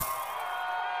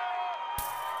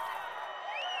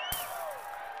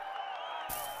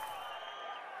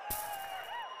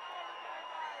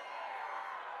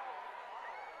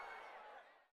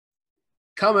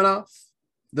coming off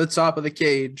the top of the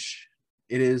cage.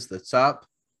 It is the Top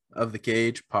of the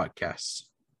Cage podcast.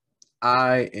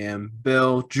 I am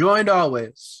Bill, joined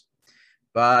always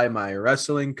by my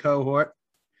wrestling cohort,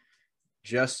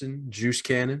 Justin Juice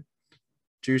Cannon.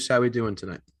 Juice, how we doing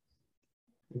tonight?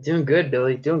 Doing good,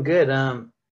 Billy. Doing good.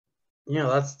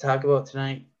 Lots to talk about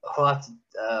tonight. Lots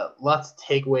of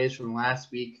takeaways from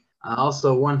last week.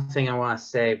 Also, one thing I want to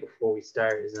say before we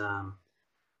start is,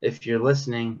 if you're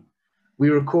listening, we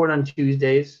record on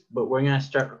Tuesdays, but we're gonna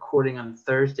start recording on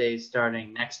Thursdays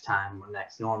starting next time, or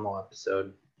next normal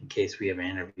episode, in case we have an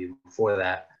interview before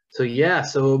that. So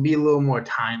it'll be a little more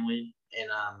timely in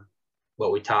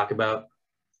what we talk about.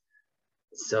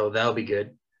 So that'll be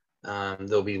good.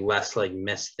 There'll be less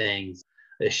missed things.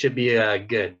 It should be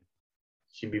good.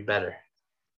 Should be better.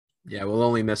 Yeah, we'll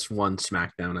only miss one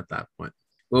SmackDown at that point.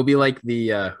 We'll be like the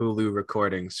Hulu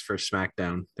recordings for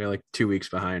SmackDown. They're like 2 weeks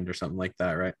behind or something like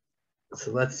that, right?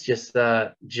 So let's just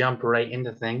jump right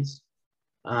into things.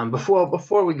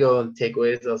 Before we go on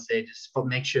takeaways, I'll say just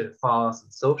make sure to follow us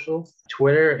on social.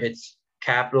 Twitter, it's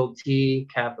capital T,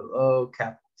 capital O,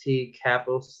 capital T,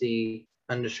 capital C,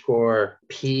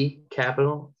 _P,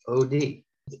 capital OD.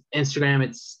 Instagram,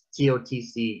 it's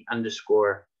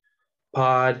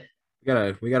TOTC_pod.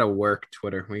 We gotta work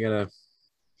Twitter. We gotta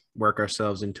work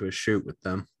ourselves into a shoot with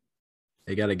them.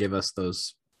 They gotta give us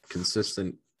those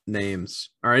consistent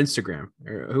names. Our Instagram.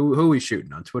 Who are we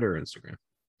shooting on, Twitter or Instagram?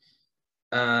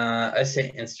 I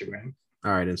say Instagram.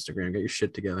 All right, Instagram. Get your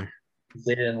shit together.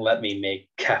 They didn't let me make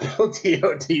capital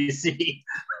TOTC.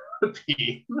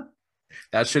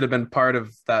 That should have been part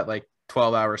of that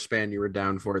 12-hour span you were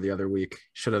down for the other week.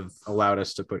 Should have allowed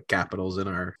us to put capitals in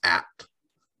our app.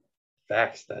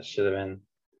 Facts. That should have been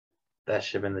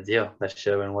the deal. That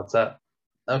should have been what's up.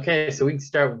 Okay, so we can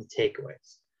start with the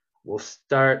takeaways. We'll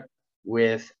start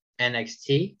with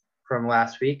NXT from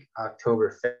last week,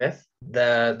 October 5th.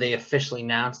 They officially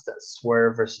announced that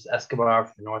Swerve versus Escobar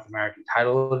for the North American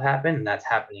title would happen, and that's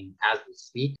happening as we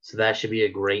speak. So that should be a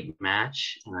great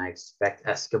match, and I expect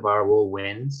Escobar will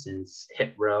win since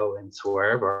Hit Row and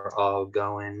Swerve are all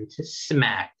going to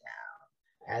SmackDown,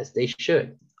 as they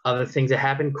should. Other things that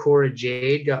happened, Cora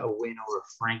Jade got a win over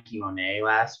Frankie Monet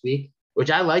last week, which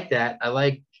I like that. I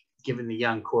like giving the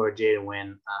young Cora Jade a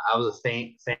win. I was a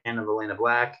fan of Elena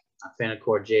Black, a fan of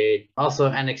Cora Jade. Also,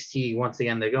 NXT, once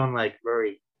again, they're going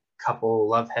very couple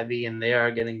love heavy, and they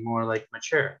are getting more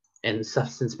mature in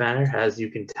substance matter, as you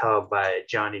can tell by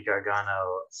Johnny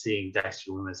Gargano seeing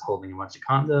Dexter Lumis holding a bunch of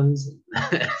condoms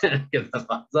and give the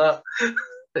thumbs up.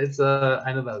 It's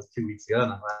I know that was 2 weeks ago,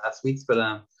 not last week's, but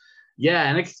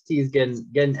NXT is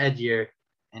getting edgier,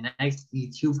 and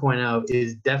NXT 2.0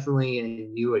 is definitely a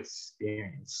new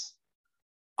experience.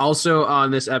 Also on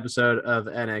this episode of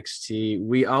NXT,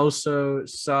 we also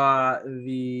saw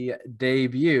the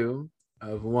debut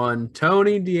of one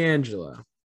Tony D'Angelo.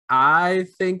 I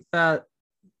think that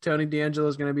Tony D'Angelo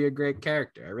is going to be a great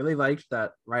character. I really liked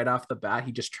that right off the bat.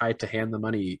 He just tried to hand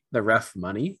the ref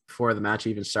money before the match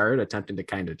even started, attempting to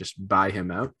kind of just buy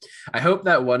him out. I hope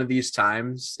that one of these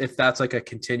times, if that's a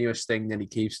continuous thing that he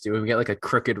keeps doing, we get a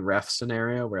crooked ref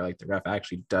scenario where the ref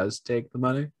actually does take the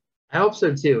money. I hope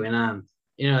so too. And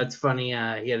it's funny.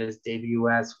 He had his debut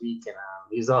last week, and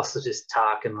he was also just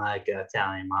talking like an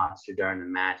Italian mobster during the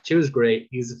match. It was great.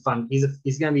 He's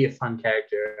gonna be a fun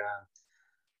character.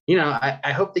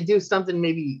 I hope they do something.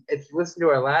 Maybe if you listen to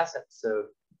our last episode,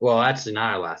 well, actually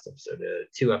not our last episode,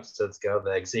 2 episodes ago,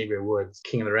 the Xavier Woods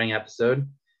King of the Ring episode,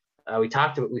 we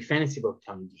fantasy booked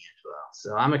Tony D'Angelo.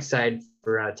 So I'm excited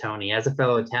for Tony as a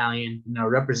fellow Italian.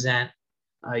 Represent.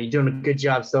 You're doing a good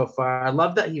job so far. I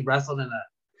love that he wrestled in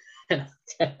a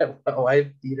wife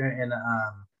beater and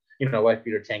wife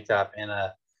beater tank top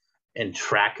and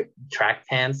track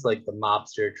pants, like the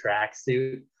mobster track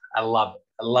suit. I love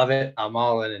it. I'm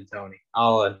all in, Tony.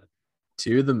 All in.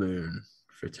 To the moon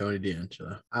for Tony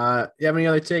D'Angelo. You have any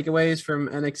other takeaways from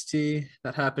NXT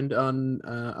that happened on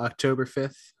October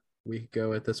 5th? We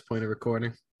go at this point of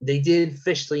recording. They did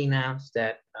officially announce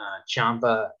that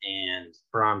Ciampa and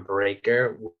Braun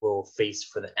Breaker will face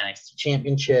for the NXT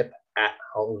Championship at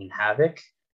Halloween Havoc.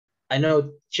 I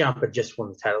know Ciampa just won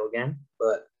the title again,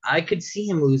 but I could see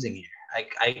him losing here.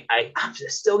 I'm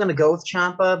still going to go with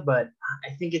Ciampa, but I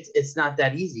think it's not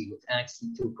that easy with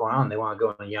NXT 2.0. They want to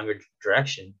go in a younger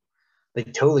direction. They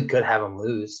totally could have him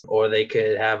lose, or they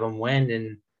could have him win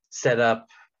and set up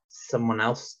someone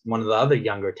else, one of the other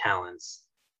younger talents,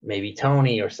 maybe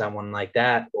Tony or someone like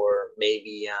that, or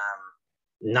maybe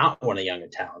not one of the younger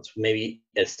talents, maybe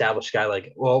established guy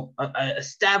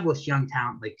established young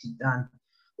talent like Pete Dunne,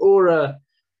 or a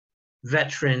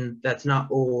veteran that's not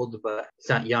old, but it's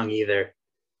not young either.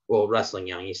 well, Wrestling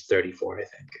Young, he's 34, I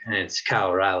think. And it's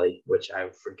Kyle O'Reilly, which I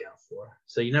would forget for.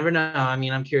 So you never know. I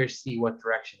mean, I'm curious to see what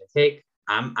direction they take.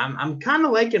 I'm kind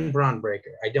of liking Braun Breaker.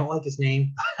 I don't like his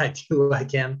name, but I do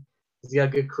like him. He's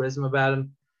got good charisma about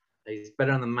him. He's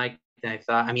better on the mic than I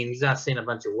thought. I mean, he's not saying a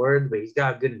bunch of words, but he's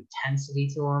got good intensity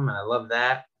to him, and I love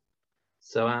that.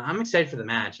 So I'm excited for the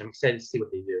match. I'm excited to see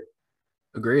what they do.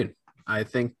 Agreed. I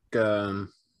think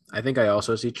I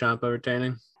also see Ciampa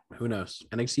retaining. Who knows?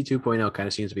 NXT 2.0 kind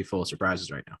of seems to be full of surprises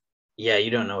right now. Yeah,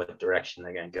 you don't know what direction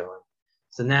they're going to go in.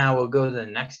 So now we'll go to the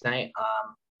next night.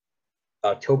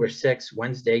 October 6th,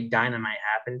 Wednesday, Dynamite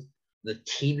happened. The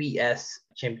TBS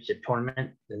Championship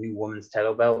Tournament, the new women's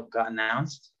title belt, got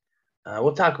announced.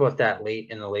 We'll talk about that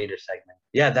in the later segment.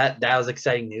 Yeah, that was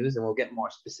exciting news, and we'll get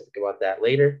more specific about that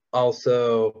later.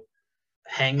 Also,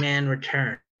 Hangman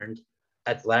returned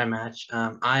at the ladder match.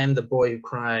 I am the boy who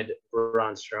cried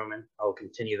Braun Strowman. I'll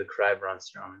continue to cry Braun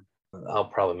Strowman. I'll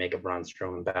probably make a Braun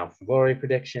Strowman Bound for Glory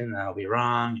prediction. I'll be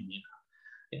wrong.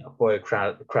 And, boy who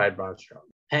cried Braun Strowman.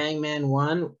 Hangman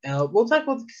won. We'll talk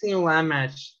about the Casino ladder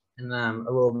match in a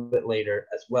little bit later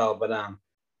as well. But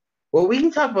well, we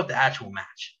can talk about the actual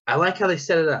match. I like how they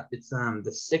set it up. It's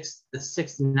the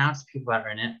six announced people that are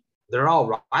in it. They're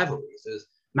all rivalries. There's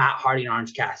Matt Hardy and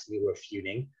Orange Cassidy who are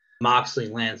feuding. Moxley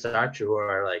and Lance Archer, who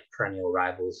are like perennial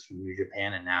rivals from New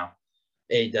Japan and now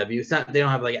AEW. It's not, they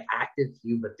don't have like an active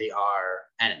feud, but they are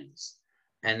enemies.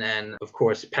 And then, of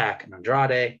course, Pac and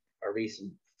Andrade are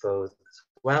recent foes as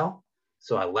well.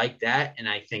 So I like that. And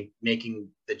I think making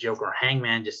the Joker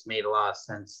Hangman just made a lot of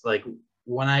sense. Like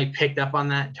when I picked up on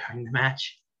that during the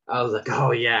match, I was like,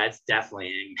 oh yeah, it's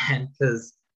definitely Hangman.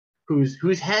 Because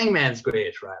who's Hangman's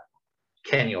greatest rival?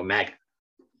 Kenny Omega.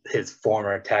 His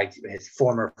former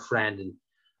friend and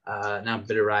now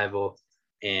bitter rival,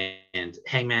 and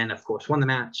Hangman, of course, won the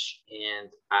match. And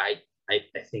I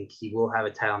think he will have a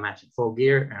title match at Full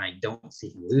Gear, and I don't see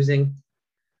him losing.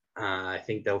 I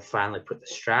think they'll finally put the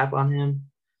strap on him.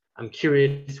 I'm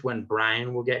curious when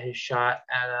Brian will get his shot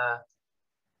at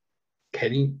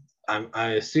Kenny.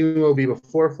 I assume it will be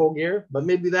before Full Gear, but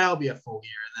maybe that'll be a Full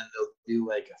Gear, and then they'll do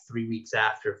like 3 weeks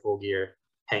after Full Gear.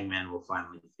 Hangman will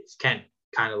finally face Kenny.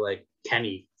 Kind of like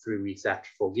Kenny 3 weeks after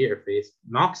Full Gear faced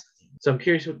Moxley. So I'm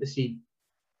curious what to see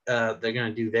they're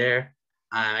going to do there.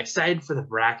 I'm excited for the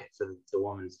bracket for the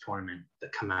women's tournament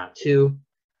that come out too.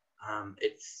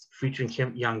 It's featuring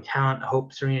young talent. I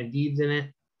hope Serena Deeb's in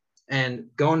it. And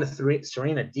going to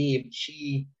Serena Deeb,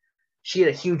 she had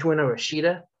a huge win over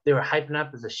Shida. They were hyping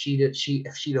up as if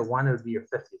Shida won, it would be her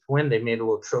 50th win. They made a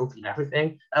little trophy and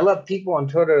everything. I love people on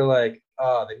Twitter like,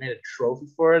 oh, they made a trophy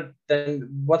for it. Then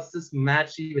what's this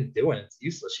match even doing? It's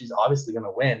useless. She's obviously going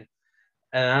to win.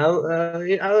 And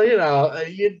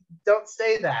you don't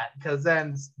say that because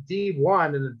then Deeb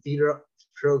won and then beat her up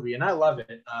trophy, and I love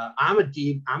it. I'm a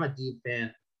Deeb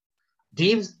fan.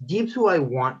 Deeb's who I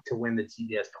want to win the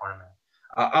TBS tournament.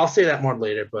 I'll say that more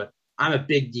later, but I'm a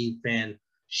big Deeb fan.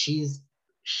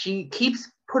 She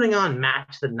keeps putting on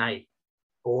match of the night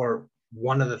or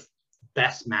one of the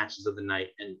best matches of the night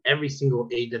in every single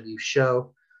AEW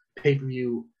show,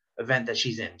 pay-per-view event that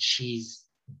she's in. She's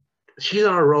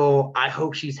on a roll. I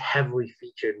hope she's heavily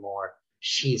featured more.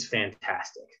 She's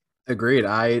fantastic. Agreed.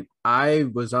 I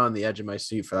was on the edge of my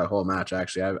seat for that whole match.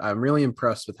 Actually, I'm really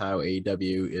impressed with how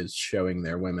AEW is showing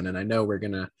their women, and I know we're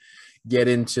gonna get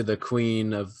into the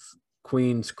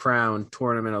Queen's Crown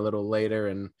tournament a little later,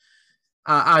 and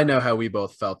I know how we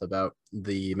both felt about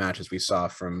the matches we saw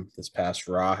from this past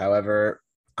Raw. However,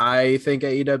 I think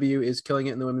AEW is killing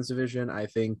it in the women's division. I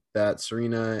think that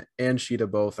Serena and Shida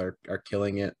both are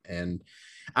killing it. And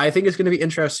I think it's going to be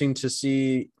interesting to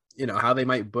see, how they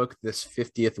might book this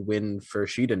 50th win for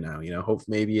Shida now. Hope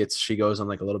maybe she goes on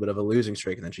like a little bit of a losing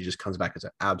streak and then she just comes back as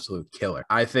an absolute killer.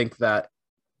 I think that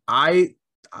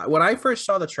when I first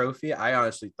saw the trophy, I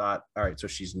honestly thought, all right, so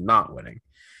she's not winning.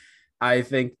 I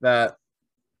think that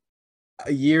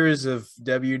years of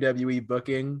WWE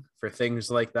booking for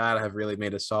things like that have really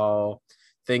made us all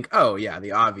think, oh yeah,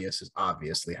 the obvious is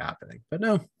obviously happening. But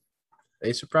no,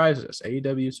 they surprised us.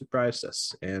 AEW surprised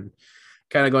us. And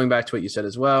kind of going back to what you said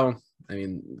as well, I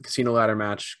mean, the Casino ladder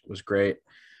match was great.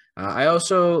 I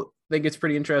also think it's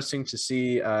pretty interesting to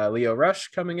see Lio Rush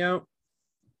coming out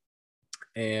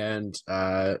and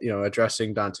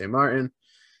addressing Dante Martin.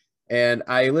 And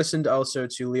I listened also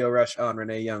to Lio Rush on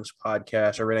Renee Young's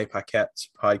podcast, or Renee Paquette's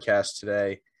podcast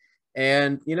today.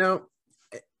 And,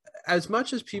 as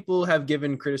much as people have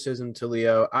given criticism to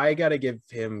Lio, I got to give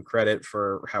him credit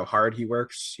for how hard he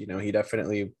works. He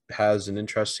definitely has an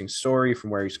interesting story from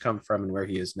where he's come from and where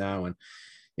he is now. And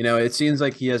it seems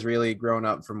like he has really grown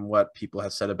up from what people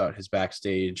have said about his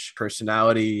backstage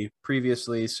personality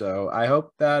previously. So I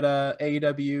hope that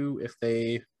AEW, if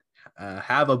they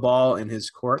have a ball in his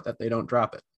court, that they don't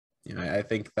drop it. I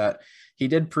think that he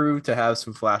did prove to have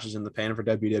some flashes in the pan for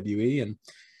WWE, and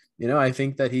I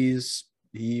think that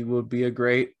he will be a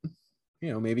great,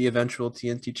 maybe eventual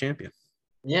TNT champion.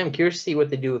 Yeah, I'm curious to see what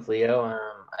they do with Leo.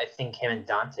 I think him and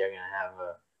Dante are gonna have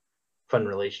a fun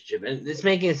relationship, and it's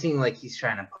making it seem like he's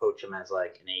trying to poach him as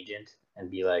like an agent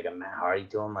and be like a Matt Hardy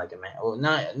to him, like a man. Well,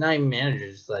 not even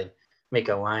managers, like make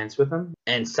alliance with him,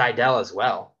 and Seidel as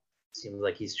well. Seems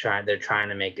like they're trying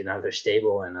to make another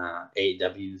stable, and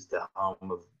AEW's the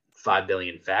home of 5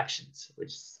 billion factions,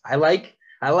 which I like.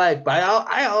 But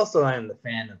I also am the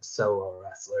fan of solo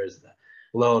wrestlers, the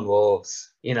lone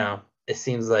wolves. It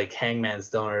seems like Hangman's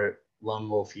still lone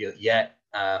wolf yet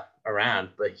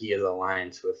around, but he has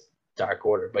alliance with Dark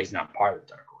Order, but he's not part of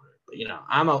Dark Order. But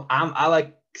I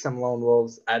like some lone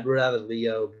wolves. I'd rather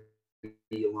Leo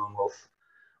be a lone wolf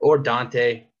or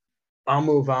Dante. I'll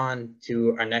move on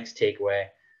to our next takeaway,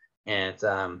 and it's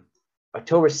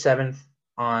October 7th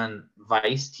on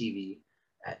Vice TV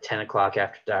at 10 o'clock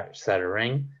after Dark Side of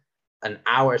Ring. An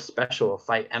hour special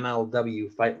fight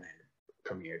MLW Fightland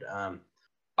premiered.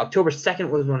 October 2nd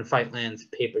was when Fightland's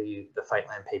pay-per-view, the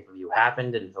Fightland pay-per-view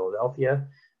happened in Philadelphia,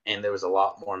 and there was a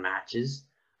lot more matches.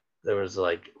 There was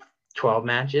like 12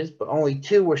 matches, but only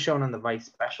 2 were shown on the Vice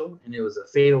special, and it was a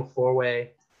fatal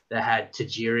 4-way that had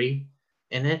Tajiri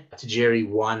in it. Tajiri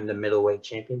won the middleweight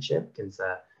championship against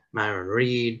Myron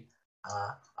Reed,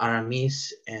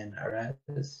 Aramis, and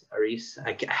Aris.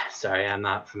 Sorry, I'm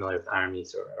not familiar with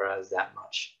Aramis or Aras that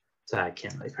much, so I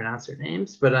can't really pronounce their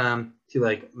names. But 2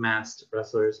 like masked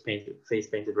wrestlers, face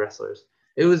painted wrestlers.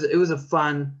 It was a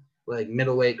fun like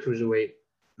middleweight cruiserweight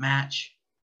match.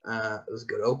 It was a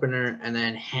good opener, and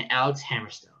then Alex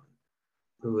Hammerstone,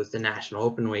 who was the national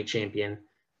openweight champion,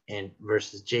 and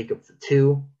versus Jacob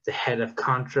Fatu, the head of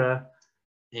Contra,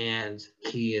 and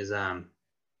he was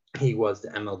the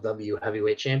MLW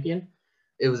heavyweight champion.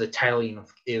 It was a title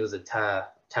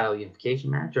unification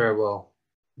match, or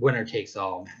winner takes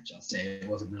all match. I'll say it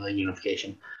wasn't really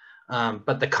unification,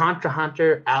 but the Contra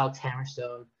hunter Alex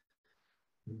Hammerstone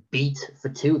beat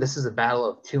Fatu. This is a battle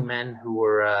of 2 men who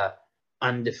were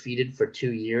undefeated for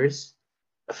 2 years.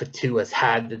 Fatu has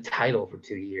had the title for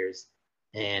 2 years,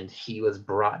 and he was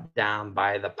brought down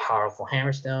by the powerful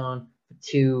Hammerstone.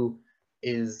 Fatu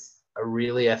is a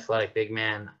really athletic big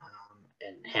man,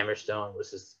 and Hammerstone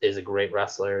is a great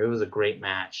wrestler. It was a great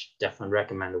match. Definitely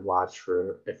recommend to watch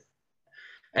for if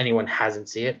anyone hasn't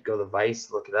seen it. Go to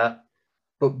Vice, look it up.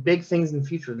 But big things in the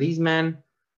future. These men,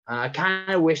 I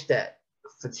kind of wish that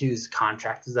Fatu's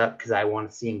contract is up because I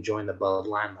want to see him join the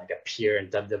Bloodline, like appear in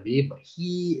WWE. But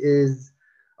he is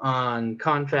on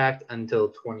contract until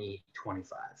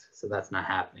 2025, so that's not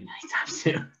happening anytime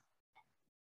soon.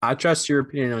 I trust your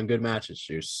opinion on good matches,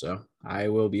 Juice, so I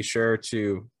will be sure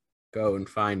to go and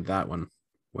find that one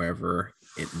wherever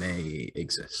it may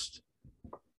exist.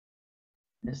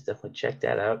 Let's definitely check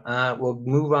that out. We'll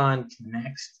move on to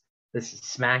next. This is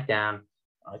SmackDown,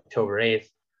 October 8th.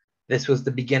 This was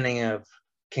the beginning of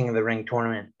King of the Ring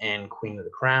tournament and Queen of the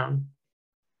Crown.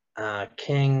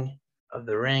 King of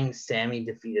the Ring, Sammy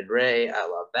defeated Ray. I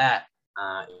love that.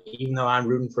 Even though I'm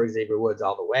rooting for Xavier Woods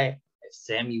all the way, if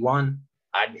Sammy won,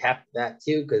 I'd be happy with that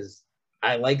too, because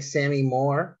I like Sammy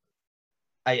more.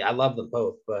 I love them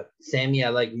both, but Sammy I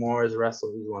like more as a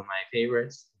wrestler. He's one of my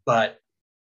favorites. But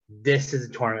this is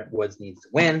a tournament Woods needs to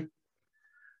win.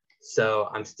 So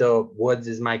Woods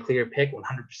is my clear pick,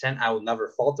 100%. I will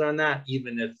never falter on that,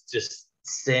 even if just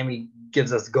Sammy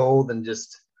gives us gold and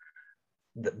just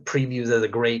the previews as a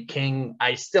great king.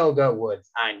 I still go Woods.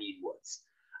 I need Woods.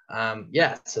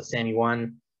 So Sammy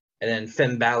won. And then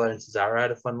Finn Balor and Cesaro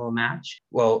had a fun little match.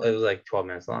 Well, it was like 12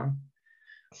 minutes long.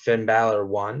 Finn Balor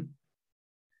won.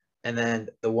 And then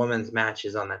the women's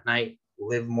matches on that night.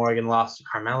 Liv Morgan lost to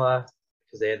Carmella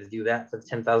because they had to do that for the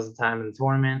 10,000th time in the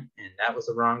tournament. And that was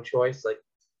the wrong choice. Like,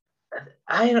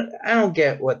 I don't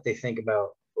get what they think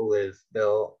about Liv,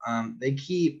 Bill. They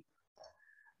keep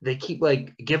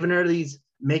like giving her these,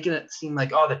 making it seem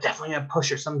like, oh, they're definitely going to push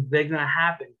her. Something big going to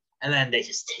happen. And then they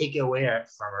just take it away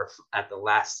from her at the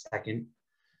last second.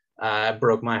 It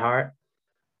broke my heart.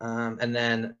 And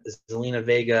then Zelina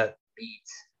Vega beat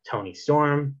Toni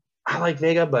Storm. I like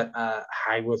Vega, but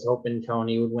I was hoping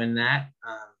Toni would win that.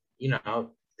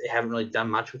 They haven't really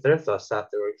done much with her, so I thought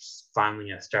they were finally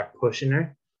going to start pushing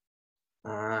her.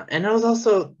 And it was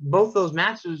also, both those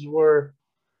matches were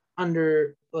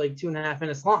under like 2.5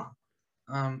 minutes long.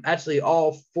 Actually,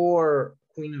 all 4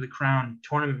 Queen of the Crown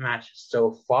tournament matches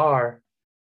so far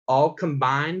all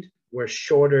combined were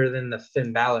shorter than the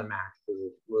Finn Balor match,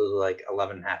 was like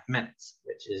 11 and a half minutes,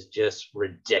 which is just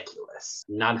ridiculous.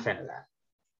 Not a fan of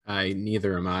that.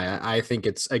 Neither am I. I think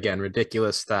it's, again,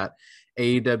 ridiculous that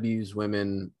AEW's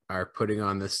women are putting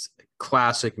on this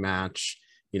classic match,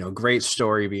 great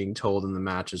story being told in the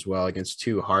match as well against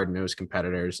two hard-nosed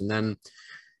competitors. And then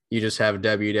you just have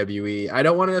WWE. I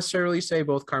don't want to necessarily say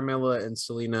both Carmella and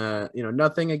Selena,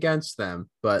 nothing against them,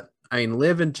 but I mean,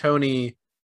 Liv and Tony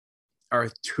are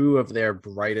two of their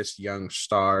brightest young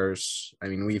stars. I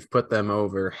mean, we've put them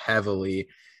over heavily,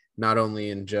 not only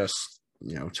in just,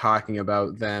 talking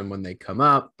about them when they come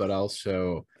up, but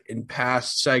also in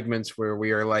past segments where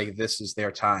we are like, this is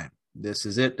their time. This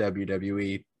is it,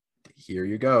 WWE. Here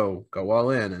you go all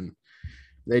in. And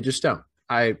they just don't.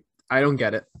 I don't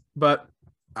get it, but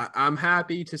I'm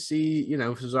happy to see,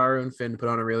 Cesaro and Finn put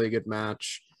on a really good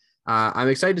match. I'm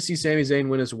excited to see Sami Zayn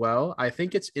win as well. I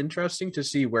think it's interesting to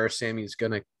see where Sami's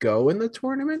going to go in the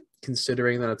tournament,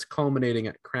 considering that it's culminating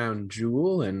at Crown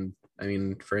Jewel. And I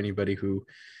mean, for anybody who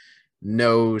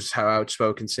knows how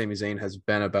outspoken Sami Zayn has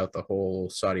been about the whole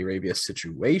Saudi Arabia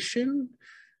situation,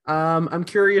 I'm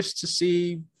curious to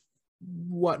see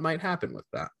what might happen with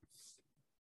that.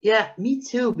 Yeah, me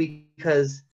too,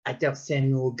 because I doubt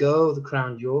Sami will go the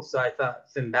Crown Jewel, so I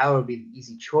thought Finn Balor would be the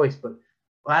easy choice. But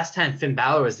last time Finn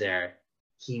Balor was there,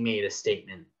 he made a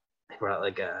statement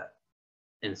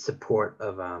in support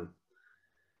of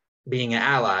being an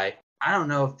ally. I don't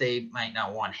know if they might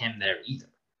not want him there either.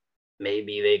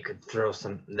 Maybe they could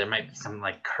there might be some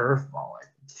like curveball. Like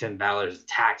Finn Balor's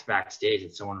attacked backstage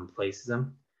and someone replaces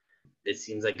him. It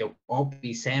seems like it won't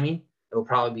be Sami. It will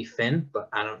probably be Finn, but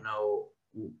I don't know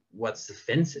what's the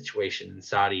Finn situation in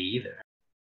Saudi either.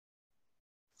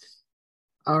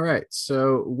 All right,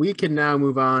 so we can now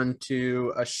move on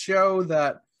to a show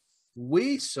that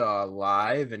we saw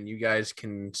live, and you guys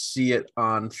can see it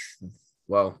on,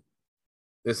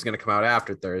 this is going to come out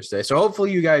after Thursday. So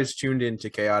hopefully you guys tuned in to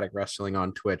Chaotic Wrestling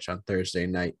on Twitch on Thursday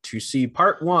night to see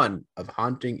part 1 of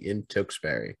Haunting in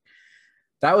Tewksbury.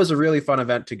 That was a really fun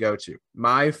event to go to.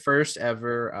 My first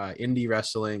ever indie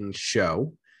wrestling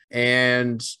show.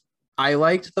 And I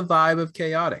liked the vibe of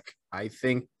Chaotic. I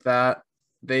think that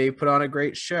they put on a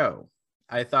great show.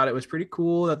 I thought it was pretty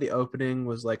cool that the opening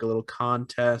was like a little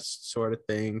contest sort of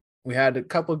thing. We had a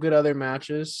couple good other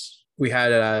matches. We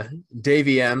had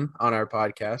Davey M on our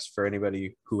podcast for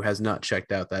anybody who has not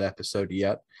checked out that episode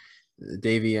yet.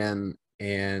 Davey M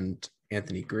and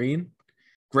Anthony Green.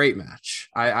 Great match.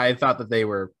 I thought that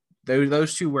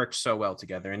those two worked so well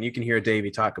together, and you can hear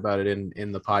Davey talk about it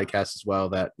in the podcast as well,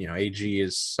 that AG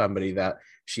is somebody that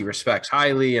she respects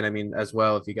highly. And I mean, as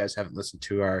well, if you guys haven't listened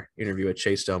to our interview with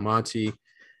Chase Del Monte,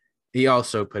 he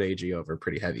also put AG over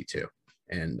pretty heavy too,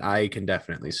 and I can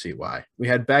definitely see why. We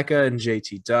had Becca and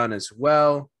JT Dunn as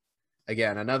well.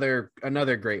 Again,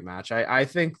 another great match. I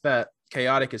think that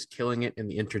Chaotic is killing it in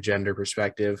the intergender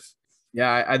perspective.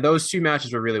 Yeah, those two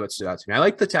matches were really what stood out to me. I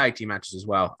like the tag team matches as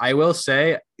well. I will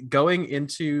say, going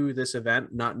into this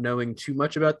event, not knowing too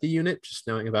much about the unit, just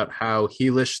knowing about how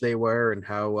heelish they were and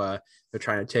how they're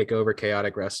trying to take over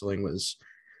Chaotic Wrestling was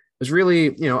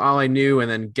really, all I knew.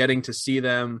 And then getting to see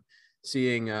them,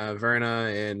 seeing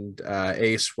Verna and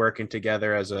Ace working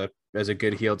together as a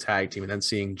good heel tag team, and then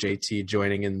seeing JT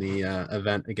joining in the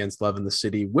event against Love in the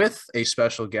City with a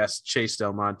special guest, Chase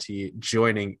Del Monte,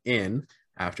 joining in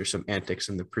after some antics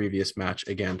in the previous match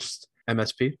against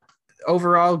MSP.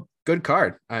 Overall, good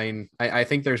card. I mean, I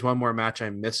think there's one more match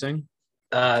I'm missing.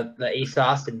 The Ace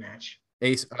Austin match.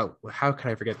 Ace. Oh, how could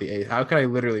I forget the Ace? How could I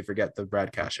literally forget the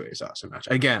Brad Casho Ace Austin match?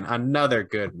 Again, another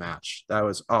good match. That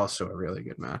was also a really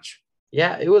good match.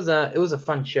 Yeah, it was a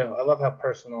fun show. I love how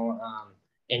personal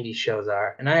indie shows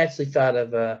are. And I actually thought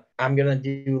of I'm gonna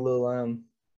do a little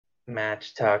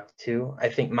match talk too. I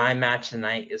think my match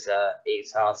tonight is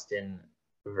Ace Austin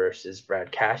versus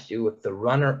Brad Cashew, with the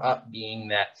runner-up being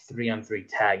that 3-on-3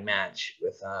 tag match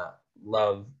with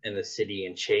Love in the City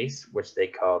and Chase, which they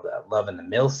called Love in the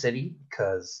Mill City,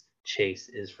 because Chase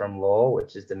is from Lowell,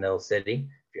 which is the Mill City.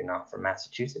 If you're not from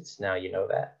Massachusetts, now you know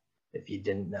that. If you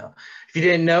didn't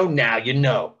know, now you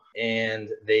know. And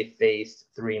they faced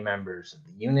 3 members of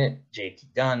the unit: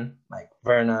 JT Dunn, Mike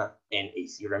Verna, and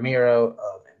AC Ramiro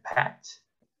of Impact.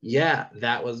 Yeah,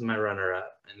 that was my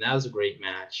runner-up, and that was a great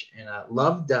match. And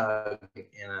Love Doug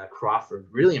and Crawford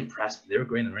really impressed me. They were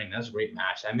great in the ring. That was a great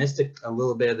match. I missed it a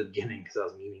little bit at the beginning because I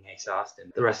was meeting Ace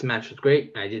Austin. The rest of the match was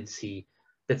great. I did see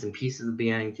bits and pieces at the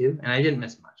beginning too, and I didn't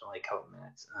miss much, only a couple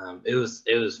minutes.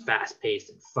 It was fast-paced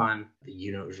and fun. The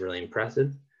unit was really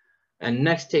impressive. And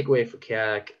next takeaway for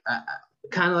Chaotic,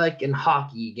 kind of like in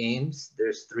hockey games,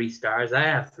 there's 3 stars. I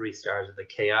have 3 stars of the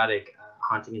chaotic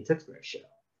Haunting in Tewksbury show.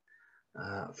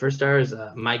 First star is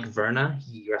Mike Verna.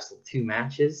 He wrestled 2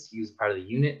 matches. He was part of the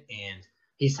unit, and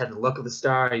he just had the look of the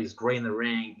star. He was great in the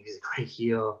ring. He was a great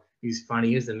heel. He was funny.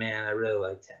 He was the man. I really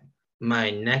liked him. My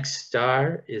next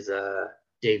star is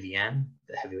Davey Ann,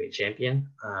 the heavyweight champion.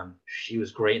 She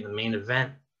was great in the main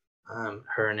event.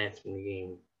 Her and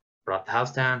Anthony brought the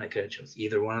house down. I could have chose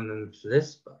either one of them for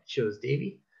this, but I chose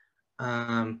Davey.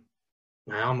 I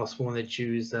almost wanted to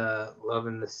choose Love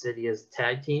in the City as a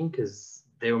tag team because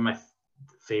they were my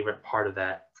favorite part of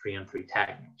that 3-on-3 tag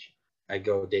match. I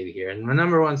go with Davey here. And my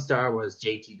number 1 star was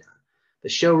JT Dunn. The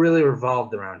show really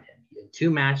revolved around him. He had 2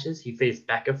 matches. He faced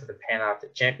Becca for the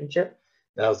Pan-Arctic Championship.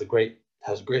 That was a great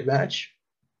match.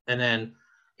 And then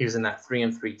he was in that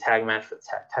 3-on-3 tag match for the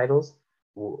tag titles.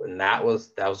 And that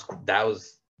was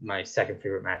my second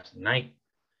favorite match of the night.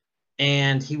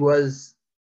 And he was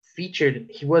featured.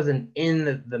 He wasn't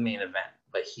in the main event,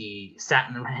 but he sat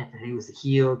in the ring and he was a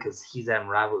heel because he's having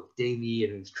rival with Davey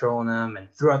and he's trolling him. And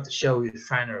throughout the show, he was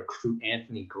trying to recruit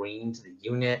Anthony Green to the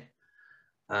unit.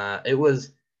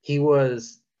 He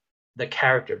was the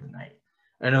character of the night.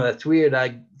 I know that's weird.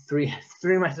 Three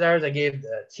of my stars I gave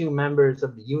 2 members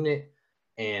of the unit,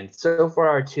 and so far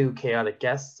our 2 chaotic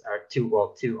guests, our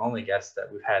 2 only guests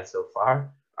that we've had so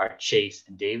far, are Chase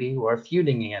and Davey, who are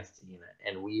feuding against the unit,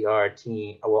 and we are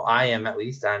team. Well, I am at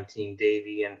least. I'm team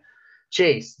Davey and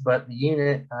Chase, but the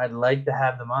unit, I'd like to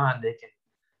have them on. They can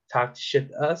talk shit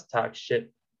to us, talk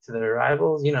shit to their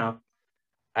rivals. You know,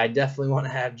 I definitely want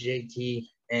to have JT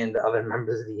and the other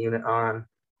members of the unit on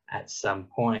at some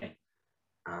point.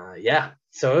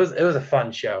 So it was a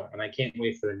fun show, and I can't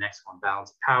wait for the next one.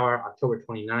 Balance of Power, October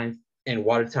 29th in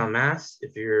Watertown, Mass.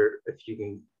 If you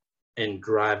can in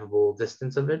drivable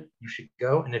distance of it, you should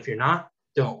go. And if you're not,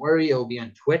 don't worry, it will be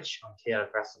on Twitch on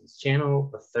Chaotic Wrestling's channel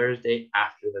the Thursday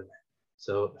after the event.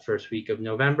 So the first week of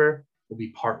November will be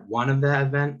part 1 of that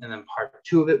event, and then part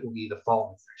 2 of it will be the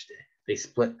following Thursday. They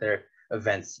split their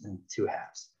events in 2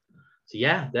 halves. So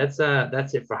yeah, that's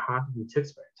it for Haunting in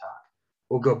Tewksbury talk.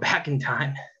 We'll go back in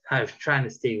time. I'm trying to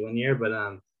stay linear, but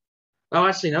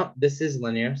actually no, this is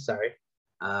linear. Sorry.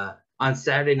 On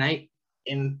Saturday night,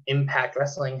 Impact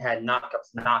Wrestling had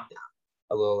Knockouts Knockdown,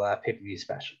 a little pay-per-view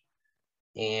special.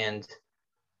 And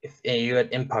if you had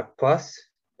Impact Plus,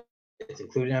 it's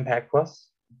included in Impact Plus.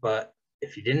 But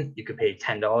if you didn't, you could pay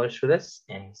 $10 for this,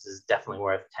 and this is definitely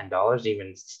worth $10.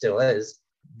 Even still is.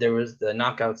 There was the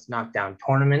Knockouts Knockdown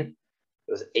tournament.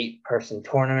 It was an 8-person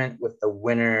tournament with the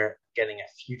winner getting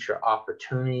a future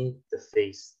opportunity to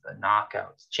face the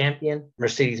Knockouts champion.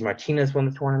 Mercedes Martinez won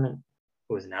the tournament,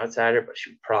 who was an outsider, but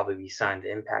she would probably be signed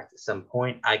to Impact at some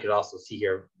point. I could also see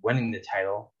her winning the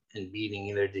title and beating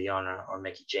either Deonna or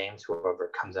Mickie James,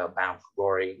 whoever comes out bound for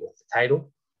glory with the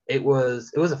title. It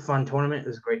was a fun tournament. It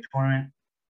was a great tournament.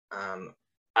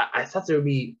 I thought there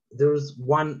was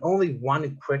only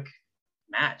one quick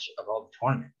match of all the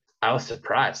tournament. I was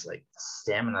surprised. Like, the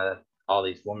stamina that all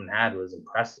these women had was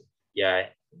impressive. Yeah, I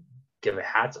give a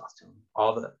hats off to them.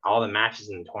 All the matches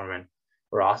in the tournament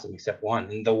were awesome except one,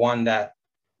 and the one that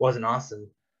wasn't awesome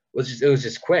was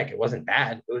just quick. It wasn't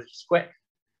bad. It was just quick.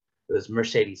 It was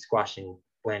Mercedes squashing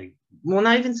Brandy. Well,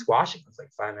 not even squashing. It was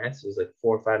like 5 minutes. It was like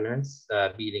 4 or 5 minutes,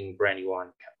 beating Brandy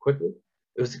One quickly.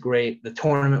 It was great. The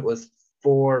tournament was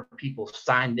 4 people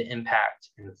signed to Impact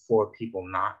and 4 people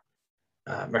not.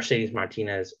 Mercedes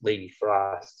Martinez, Lady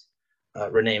Frost,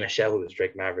 Renee Michelle, who was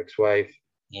Drake Maverick's wife,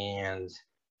 and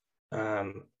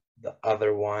the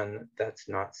other one that's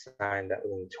not signed that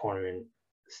was in the tournament,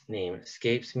 his name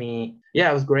escapes me.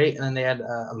 Yeah, it was great. And then they had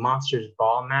a Monsters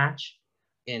Ball match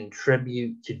in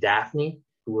tribute to Daphne,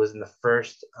 who was in the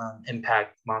first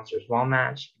Impact Monsters Ball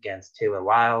match against Taylor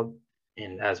Wilde.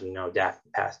 And as we know,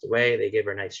 Daphne passed away. They gave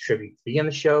her a nice tribute to begin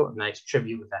the show, a nice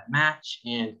tribute with that match,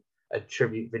 and a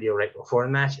tribute video right before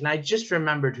the match. And I just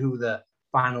remembered who the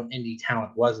final indie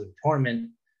talent was in the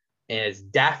tournament, and it's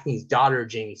Daphne's daughter,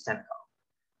 Jamie Senegal.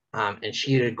 And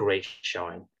she had a great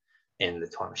showing in the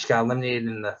tournament. She got eliminated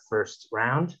in the first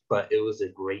round, but it was a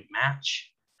great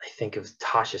match. I think it was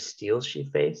Tasha Steelz she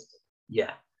faced.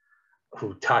 Yeah,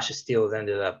 who Tasha Steelz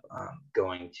ended up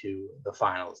going to the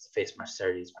finals to face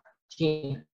Mercedes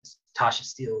Martinez. Tasha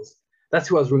Steelz. That's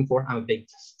who I was rooting for. I'm a big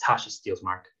Tasha Steelz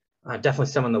mark. Definitely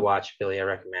someone to watch, Philly. I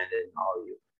recommend it, and all of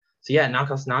you. So yeah,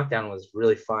 Knockouts Knockdown was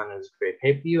really fun. It was a great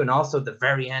pay-per-view. And also at the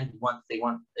very end,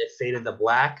 it faded to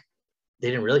black. They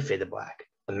didn't really fade to black.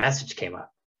 The message came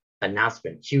up.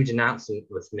 Huge announcement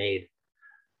was made.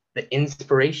 The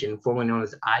inspiration, formerly known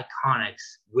as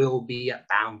Iconics, will be at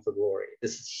Bound for Glory.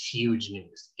 This is huge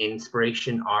news.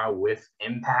 Inspiration are with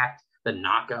Impact. the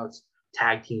Knockouts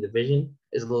tag team division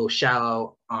is a little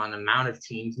shallow on amount of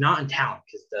teams, not in talent,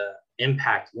 because the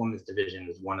Impact women's division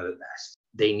is one of the best.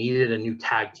 They needed a new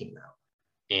tag team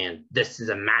though, and this is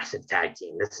a massive tag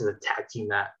team. This is a tag team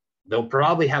that they'll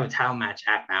probably have a title match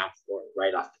at Bound for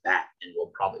right off the bat, and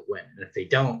will probably win. And if they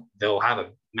don't, they'll have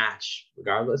a match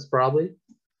regardless, probably.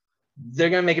 They're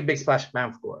going to make a big splash at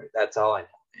Bound for Glory. That's all I know.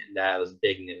 And that was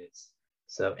big news.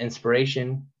 So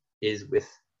Inspiration is with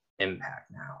Impact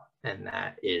now, and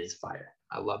that is fire.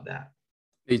 I love that.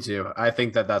 Me too. I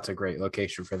think that that's a great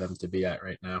location for them to be at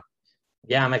right now.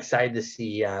 Yeah, I'm excited to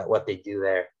see what they do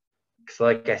there. Because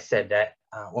like I said, that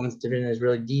women's division is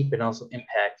really deep, and also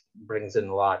Impact brings in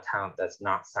a lot of talent that's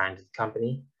not signed to the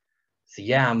company. So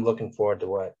yeah, I'm looking forward to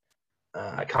what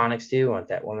Iconics do, what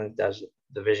that women's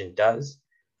division does.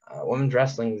 Women's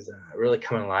wrestling is really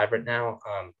coming alive right now.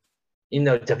 Even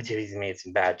though WWE's made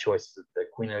some bad choices with the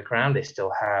Queen of the Crown, they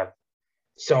still have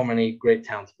so many great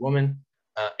talented women.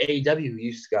 AEW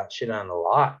used to got shit on a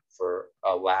lot for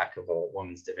a lack of a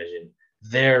women's division.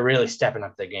 They're really stepping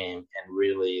up their game and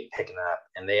really picking up,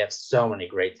 and they have so many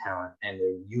great talent, and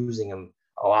they're using them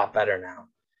a lot better now.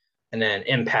 And then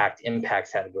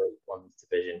Impact's had a great women's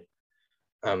division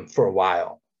for a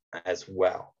while as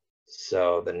well.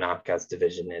 So the Knockouts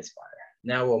division is fire.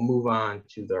 Now we'll move on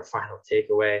to their final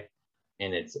takeaway,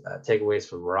 and it's takeaways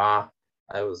from Raw.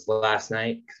 It was last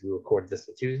night because we recorded this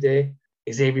on Tuesday.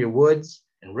 Xavier Woods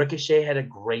and Ricochet had a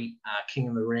great King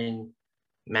of the Ring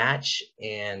match,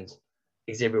 and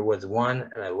Xavier Woods won,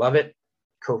 and I love it.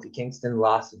 Kofi Kingston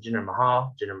lost to Jinder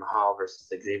Mahal. Jinder Mahal versus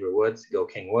Xavier Woods. Go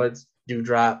King Woods.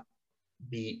 Doudrop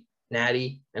beat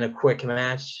Natty in a quick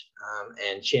match,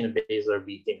 and Shayna Baszler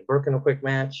beat Dana Brooke in a quick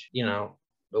match. You know,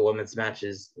 the women's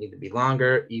matches need to be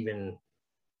longer, even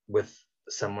with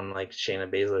someone like Shayna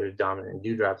Baszler who's dominant and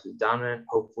Doudrop who's dominant.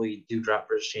 Hopefully Doudrop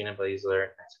versus Shayna Baszler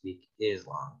next week is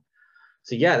long.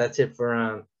 So yeah, that's it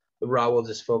for the Raw. We'll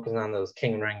just focus on those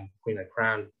King of the Ring, Queen of the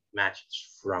Crown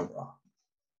matches from Raw.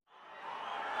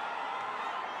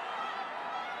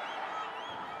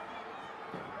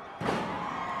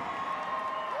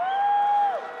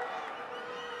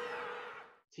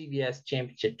 TBS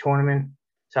Championship Tournament.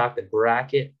 Talk the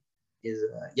bracket is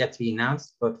yet to be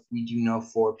announced, but we do know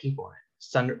 4 people in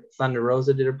it. Thunder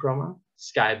Rosa did a promo.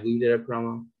 Sky Blue did a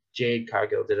promo. Jade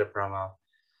Cargill did a promo.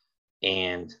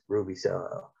 And Ruby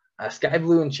Soho. Sky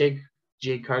Blue and Jade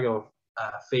Cargill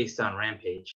faced on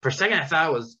Rampage. For a second, I thought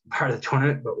it was part of the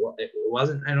tournament, but it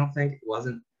wasn't. I don't think it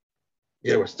wasn't.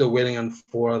 Yeah, we're still waiting on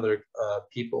 4 other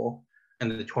people in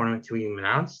the tournament to even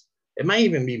announce. It might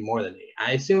even be more than 8.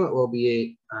 I assume it will be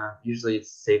 8. Usually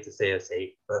it's safe to say it's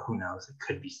 8, but who knows? It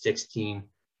could be 16.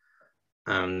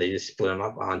 They just split them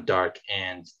up on Dark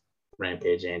and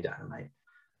Rampage and Dynamite.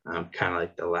 Kind of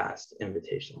like the last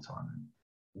invitational tournament.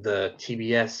 The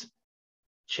TBS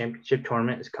Championship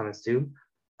Tournament is coming soon.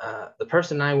 The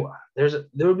person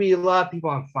there would be a lot of people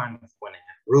I'm fine with winning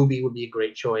it. Ruby would be a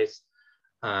great choice.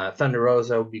 Thunder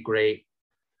Rosa would be great.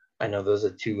 I know those are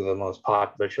 2 of the most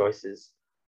popular choices.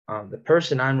 The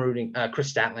person I'm rooting,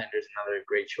 Chris Statlander is another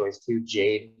great choice too.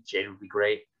 Jade would be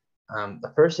great.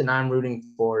 The person I'm rooting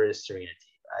for is Serena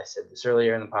Deeb. I said this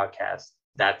earlier in the podcast.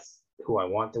 That's who I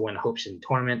want to win. I hope she's in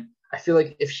tournament. I feel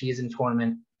like if she is in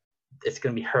tournament, it's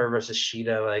going to be her versus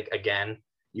Shida, like again,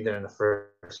 either in the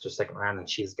first or second round, and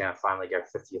she's going to finally get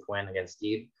her 50th win against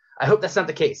Deeb. I hope that's not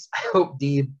the case. I hope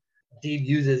Deeb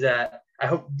uses that. I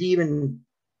hope Deeb and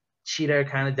Shida are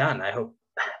kind of done.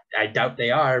 I doubt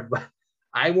they are, but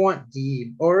I want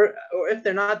Deeb, or if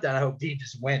they're not done, I hope Deeb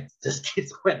just wins, just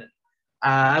keeps winning.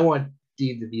 I want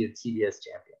Deeb to be the TBS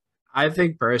champion. I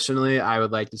think personally, I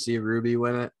would like to see Ruby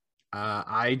win it.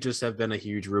 I just have been a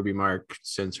huge Ruby mark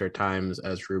since her times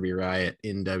as Ruby Riott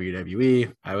in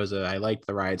WWE. I liked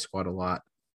the Riott Squad a lot.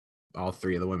 All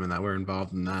 3 of the women that were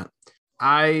involved in that.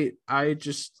 I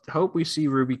just hope we see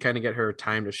Ruby kind of get her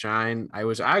time to shine. I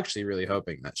was actually really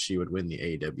hoping that she would win the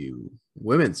AEW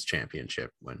Women's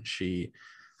Championship when she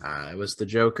was the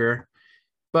Joker.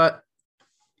 But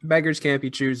beggars can't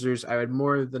be choosers. I would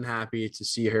more than happy to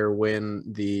see her win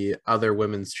the other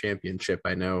women's championship.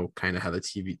 I know kind of how the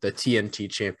TNT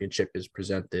championship is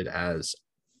presented as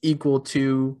equal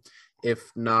to, if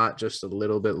not just a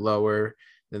little bit lower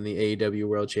than the AEW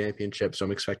World Championship. So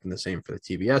I'm expecting the same for the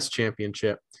TBS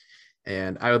Championship.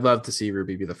 And I would love to see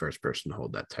Ruby be the first person to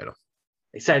hold that title.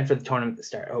 Excited for the tournament to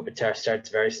start. I hope it starts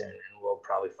very soon, and we'll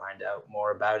probably find out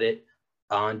more about it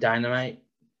on Dynamite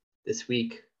this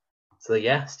week. So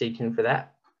yeah, stay tuned for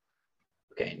that.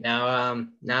 Okay, now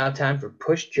time for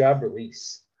push job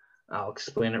release. I'll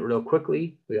explain it real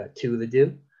quickly. We got 2 to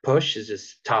do. Push is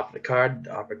just top of the card,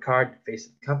 upper card, face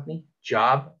of the company.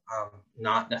 Job,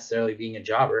 not necessarily being a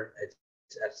jobber.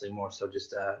 It's actually more so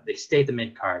just they stay at the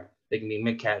mid card. They can be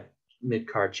mid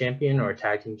card champion or a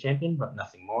tag team champion, but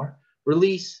nothing more.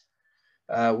 Release,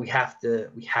 we have to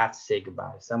say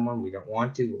goodbye to someone. We don't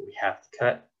want to, but we have to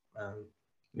cut.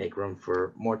 Make room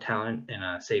for more talent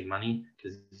and save money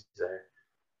because these are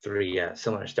three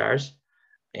cylinder stars.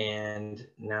 And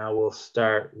now we'll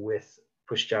start with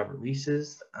push job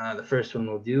releases. The first one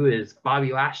we'll do is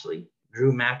Bobby Lashley,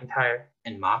 Drew McIntyre,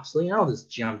 and Moxley. And I'll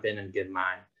just jump in and give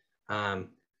mine.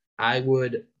 I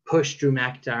would push Drew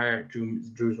McIntyre.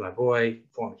 Drew's my boy,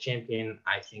 former champion.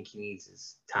 I think he needs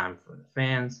his time for the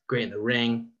fans. Great in the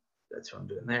ring. That's what I'm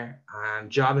doing there. I'm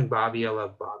jobbing Bobby. I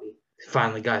love Bobby.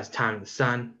 Finally got his time in the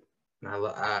sun.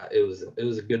 It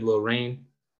was a good little reign,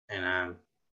 and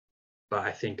but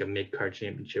I think a mid-card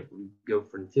championship would go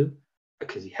for him too,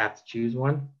 because you have to choose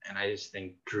one. And I just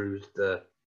think Drew's the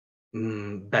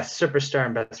best superstar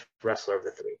and best wrestler of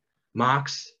the three.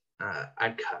 Mox,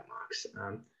 I'd cut Mox.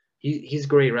 He's a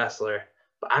great wrestler,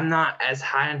 but I'm not as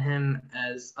high on him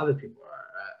as other people are.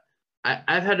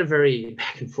 I've had a very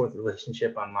back and forth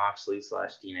relationship on Moxley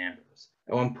 / Dean Ambrose.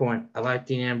 At one point, I liked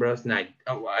Dean Ambrose, and I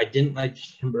didn't like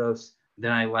Dean Ambrose.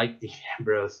 Then I liked Dean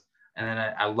Ambrose. And then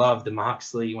I loved the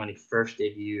Moxley when he first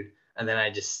debuted. And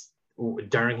then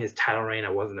during his title reign, I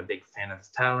wasn't a big fan of his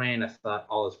title reign. I thought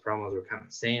all his promos were kind of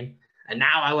the same. And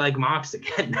now I like Mox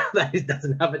again, now that he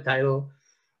doesn't have a title.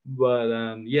 But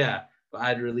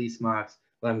I'd release Mox,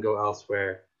 let him go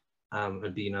elsewhere.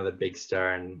 It'd be another big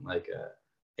star in like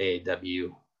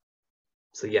AEW.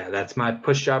 So yeah, that's my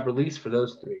push job release for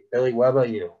those three. Billy, what about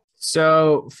you?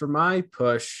 So for my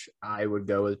push, I would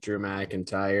go with Drew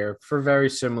McIntyre for very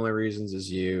similar reasons as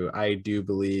you. I do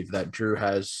believe that Drew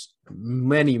has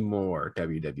many more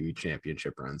WWE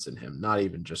championship runs in him, not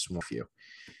even just one few.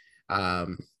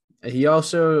 He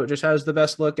also just has the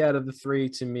best look out of the three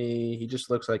to me. He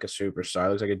just looks like a superstar.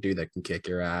 Looks like a dude that can kick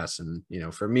your ass. And,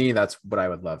 for me, that's what I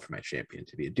would love for my champion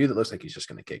to be, a dude that looks like he's just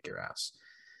going to kick your ass.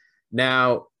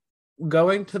 Now,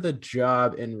 going to the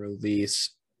job and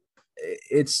release,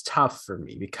 it's tough for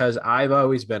me because I've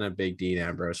always been a big Dean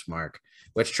Ambrose mark,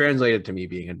 which translated to me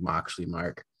being a Moxley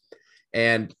mark.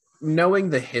 And knowing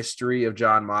the history of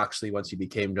Jon Moxley once he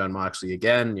became Jon Moxley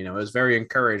again, it was very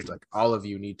encouraged. Like, all of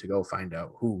you need to go find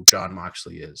out who Jon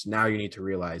Moxley is. Now you need to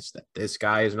realize that this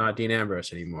guy is not Dean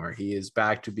Ambrose anymore. He is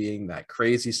back to being that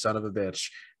crazy son of a bitch,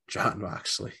 Jon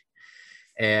Moxley.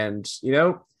 And,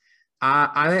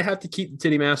 I have to keep the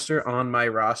Titty Master on my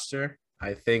roster.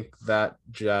 I think that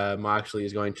Moxley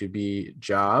is going to be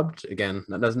jobbed. Again,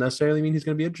 that doesn't necessarily mean he's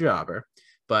going to be a jobber,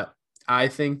 but I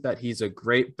think that he's a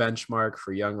great benchmark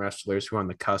for young wrestlers who are on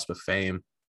the cusp of fame.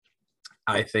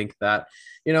 I think that,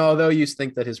 although you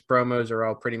think that his promos are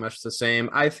all pretty much the same,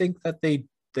 I think that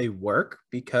they work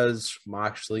because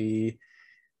Moxley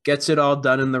gets it all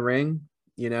done in the ring.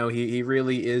 He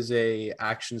really is a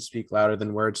actions speak louder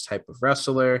than words type of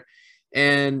wrestler.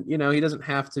 And, he doesn't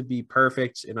have to be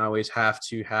perfect and always have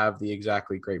to have the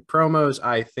exactly great promos.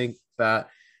 I think that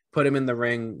put him in the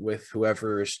ring with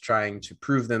whoever is trying to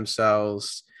prove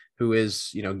themselves, who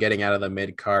is, getting out of the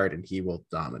mid card, and he will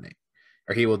dominate.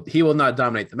 Or he will not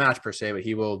dominate the match per se, but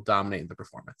he will dominate the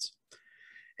performance.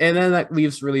 And then that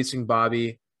leaves releasing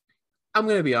Bobby. I'm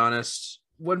going to be honest.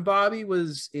 When Bobby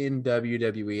was in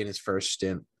WWE in his first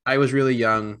stint, I was really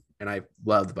young and I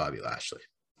loved Bobby Lashley.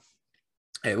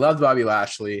 I loved Bobby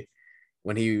Lashley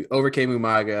when he overcame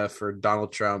Umaga for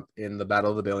Donald Trump in the Battle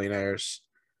of the Billionaires.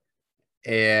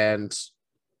 And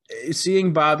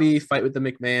seeing Bobby fight with the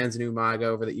McMahons and Umaga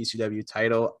over the ECW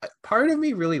title, part of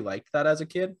me really liked that as a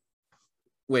kid,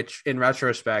 which in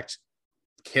retrospect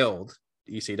killed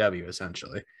ECW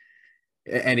essentially.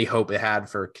 Any hope it had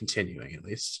for continuing, at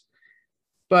least.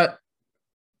 But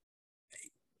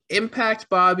Impact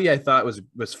Bobby, I thought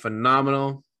was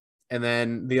phenomenal. And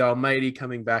then the Almighty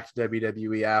coming back to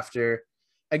WWE after.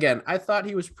 Again, I thought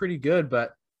he was pretty good,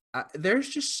 but there's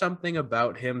just something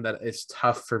about him that is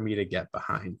tough for me to get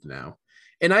behind now.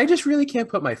 And I just really can't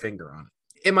put my finger on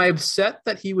it. Am I upset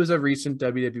that he was a recent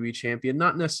WWE champion?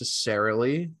 Not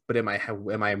necessarily, but am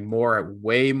I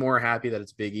way more happy that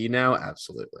it's Big E now?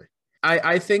 Absolutely.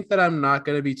 I think that I'm not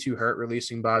going to be too hurt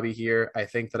releasing Bobby here. I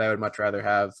think that I would much rather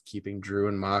have keeping Drew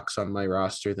and Mox on my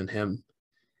roster than him.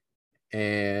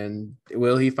 And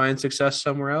will he find success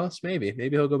somewhere else? Maybe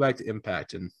he'll go back to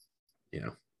Impact and,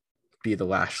 be the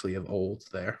Lashley of old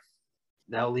there.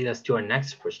 That'll lead us to our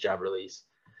next push job release.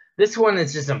 This one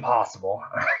is just impossible.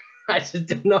 I just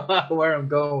don't know where I'm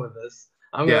going with this.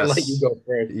 I'm gonna let you Yes. go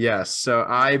first. Yes. So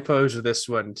I posed this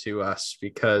one to us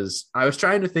because I was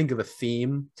trying to think of a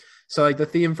theme. So like the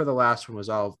theme for the last one was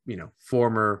all,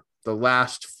 the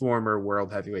last former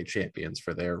world heavyweight champions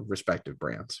for their respective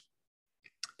brands.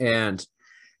 And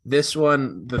this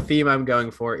one, the theme I'm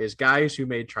going for is guys who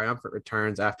made triumphant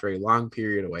returns after a long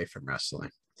period away from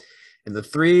wrestling. And the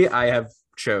three I have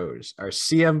chose are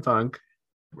CM Punk,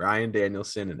 Bryan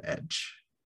Danielson, and Edge.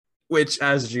 Which,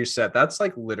 as you said, that's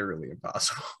like literally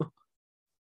impossible.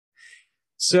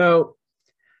 So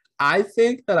I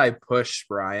think that I push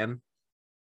Bryan.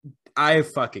 I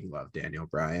fucking love Daniel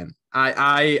Bryan.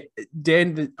 Arguably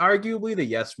the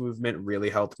Yes Movement really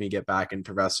helped me get back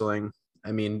into wrestling.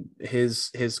 I mean,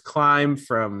 his climb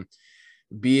from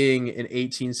being an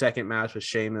 18-second match with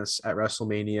Sheamus at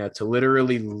WrestleMania to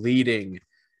literally leading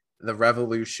the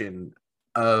revolution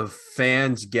of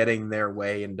fans getting their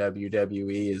way in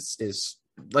WWE is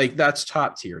like that's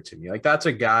top tier to me. Like that's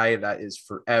a guy that is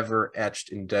forever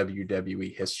etched in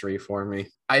WWE history for me.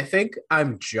 I think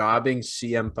I'm jobbing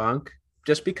CM Punk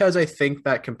just because I think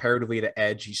that comparatively to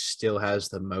Edge, he still has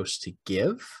the most to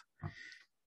give.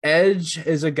 Edge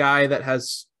is a guy that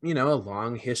has, a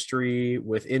long history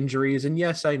with injuries. And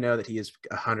yes, I know that he is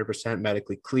 100%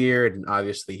 medically cleared. And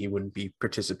obviously, he wouldn't be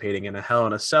participating in a Hell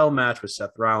in a Cell match with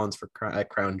Seth Rollins at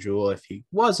Crown Jewel if he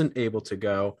wasn't able to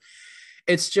go.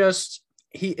 It's just,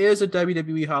 he is a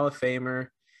WWE Hall of Famer.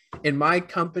 In my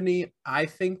company, I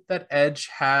think that Edge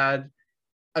had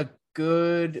a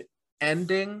good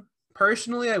ending.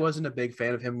 Personally, I wasn't a big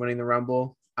fan of him winning the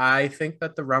Rumble. I think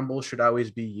that the Rumble should always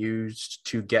be used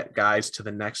to get guys to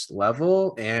the next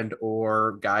level and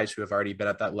or guys who have already been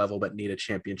at that level but need a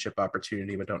championship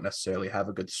opportunity but don't necessarily have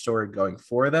a good story going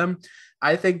for them.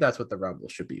 I think that's what the Rumble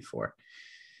should be for.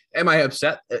 Am I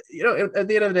upset? At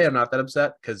the end of the day, I'm not that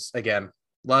upset because, again,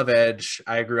 love Edge.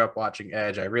 I grew up watching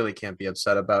Edge. I really can't be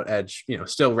upset about Edge,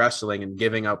 still wrestling and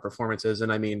giving out performances.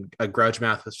 And I mean, a grudge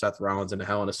match with Seth Rollins and a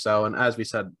Hell in a Cell. And as we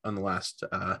said on the last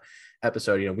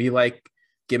episode, we like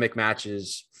gimmick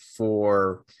matches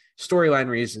for storyline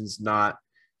reasons, not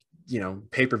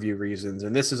pay-per-view reasons.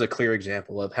 And this is a clear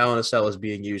example of Hell in a Cell is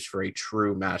being used for a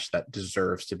true match that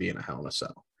deserves to be in a Hell in a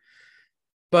Cell.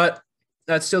 But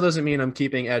that still doesn't mean I'm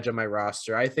keeping Edge on my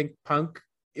roster. I think Punk,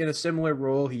 in a similar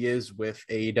role he is with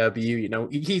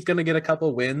AEW, he's going to get a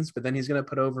couple wins, but then he's going to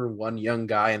put over one young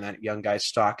guy, and that young guy's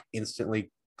stock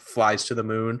instantly flies to the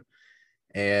moon.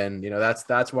 And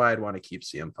that's why I'd want to keep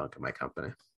CM Punk in my company.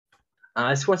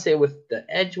 I just want to say with the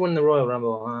Edge winning the Royal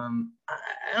Rumble, I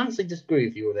honestly disagree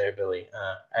with you there, Billy.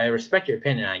 I respect your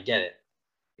opinion. I get it.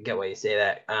 I get why you say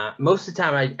that. Most of the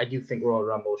time, I do think Royal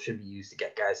Rumble should be used to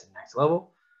get guys to the next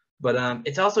level. But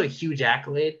it's also a huge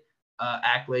accolade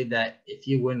that if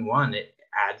you win one, it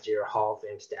adds your Hall of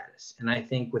Fame status. And I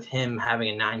think with him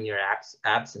having a 9-year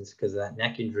absence because of that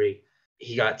neck injury,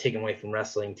 he got taken away from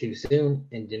wrestling too soon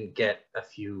and didn't get a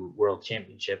few world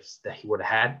championships that he would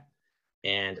have had.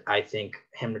 And I think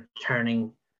him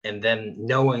returning and then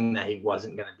knowing that he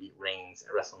wasn't going to beat Reigns at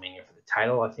WrestleMania for the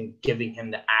title, I think giving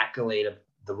him the accolade of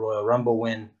the Royal Rumble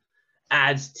win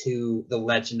adds to the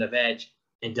legend of Edge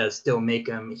and does still make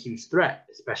him a huge threat,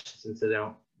 especially since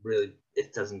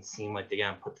it doesn't seem like they're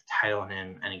going to put the title on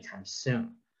him anytime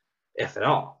soon, if at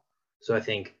all. So I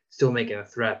think still making a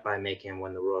threat by making him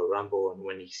win the Royal Rumble and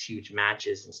win these huge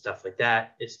matches and stuff like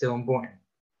that is still important.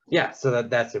 Yeah, so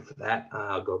that's it for that.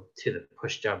 I'll go to the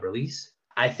push job release.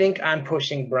 I think I'm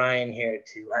pushing Bryan here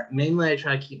too. Mainly I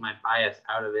try to keep my bias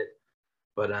out of it,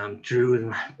 but Drew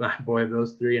is my boy of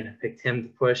those three, and I picked him to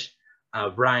push.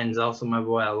 Bryan's also my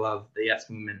boy. I love the Yes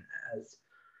Movement. As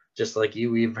just like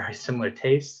you, we have very similar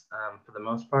tastes for the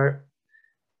most part.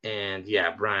 And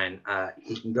yeah, Bryan,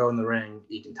 he can go in the ring.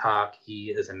 He can talk. He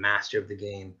is a master of the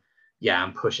game. Yeah,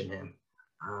 I'm pushing him.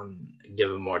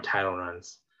 Give him more title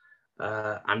runs.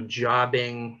 I'm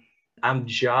jobbing.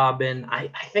 I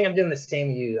think I'm doing the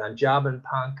same as you. I'm jobbing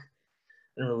Punk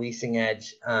and releasing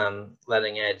Edge,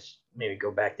 letting Edge maybe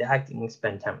go back to acting,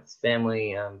 spend time with his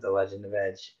family, the Legend of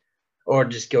Edge, or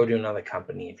just go to another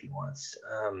company if he wants.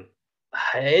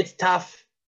 It's tough.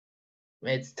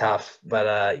 It's tough,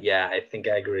 but yeah, I think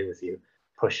I agree with you.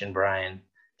 Pushing Bryan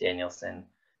Danielson,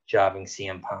 jobbing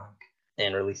CM Punk,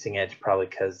 and releasing Edge probably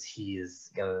because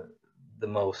he's the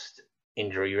most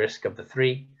injury risk of the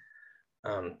three.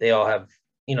 They all have,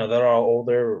 they're all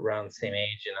older, around the same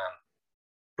age, and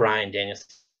Bryan Danielson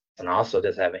also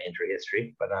does have an injury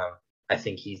history, but I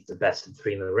think he's the best of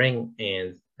three in the ring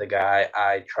and the guy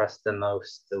I trust the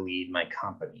most to lead my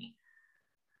company.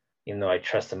 Even though I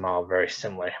trust them all very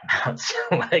similar amounts,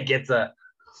 like it's a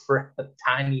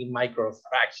tiny micro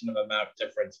fraction of amount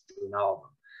difference between all of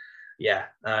them. yeah,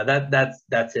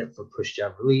 that's it for push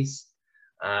job release.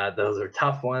 Those are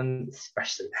tough ones,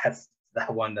 especially that's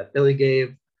that one that Billy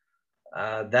gave.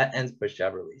 That ends push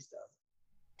job release stuff.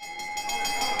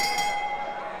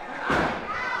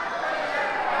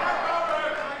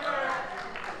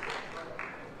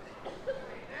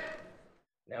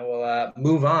 Now we'll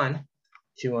move on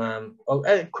to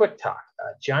a quick talk.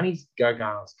 Johnny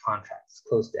Gargano's contract is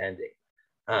close to ending.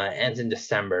 Ends in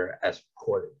December, as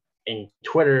reported. In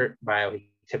Twitter bio,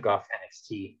 he took off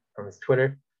NXT from his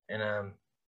Twitter, and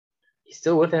he's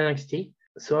still with NXT.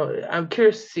 So I'm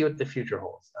curious to see what the future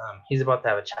holds. He's about to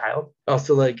have a child.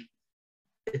 Also, like,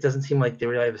 it doesn't seem like they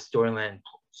really have a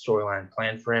storyline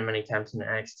planned for him anytime soon in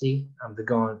NXT.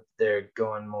 They're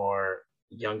going more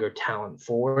younger talent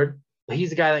forward. But he's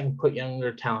the guy that can put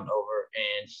younger talent over,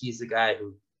 and he's the guy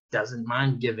who doesn't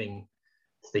mind giving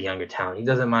to the younger talent. He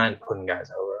doesn't mind putting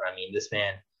guys over. I mean, this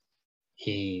man,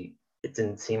 it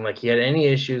didn't seem like he had any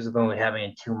issues with only having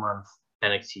a 2-month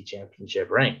NXT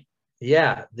championship reign.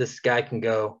 Yeah, this guy can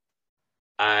go.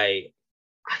 I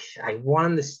want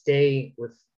him to stay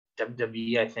with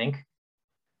WWE, I think,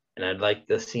 and I'd like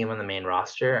to see him on the main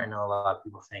roster. I know a lot of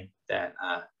people think that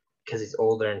because he's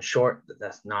older and short,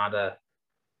 it's not a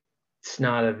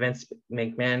Vince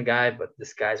McMahon guy, but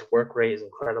this guy's work rate is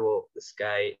incredible. This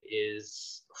guy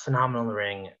is phenomenal in the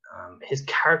ring. His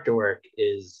character work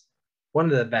is one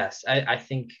of the best. I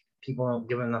think people don't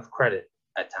give him enough credit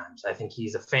at times. I think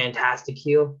he's a fantastic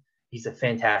heel. He's a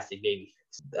fantastic babyface.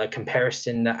 A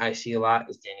comparison that I see a lot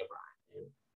is Daniel Bryan.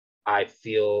 I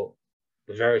feel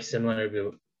very similar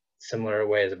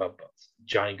ways about both.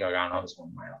 Johnny Gargano is one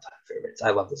of my all-time favorites.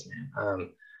 I love this man.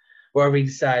 Wherever he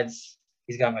decides,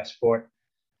 he's got my support.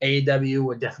 AEW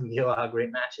would definitely be a lot of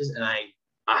great matches, and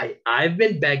I've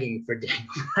been begging for Daniel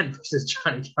Bryan versus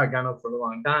Johnny Gargano for a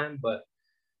long time, but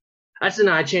I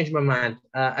changed my mind.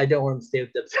 I don't want him to stay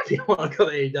with WWE. I want to go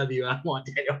to AEW. I want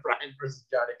Daniel Bryan versus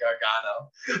Johnny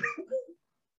Gargano.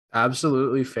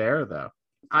 Absolutely fair, though.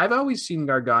 I've always seen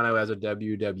Gargano as a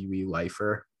WWE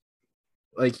lifer.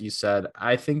 Like you said,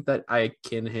 I think that I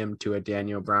akin him to a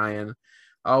Daniel Bryan.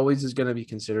 Always is going to be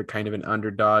considered kind of an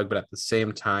underdog, but at the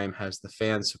same time has the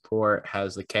fan support,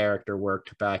 has the character work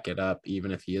to back it up,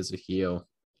 even if he is a heel.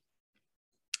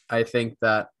 I think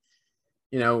that,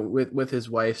 with his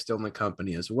wife still in the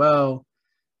company as well,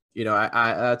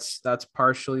 that's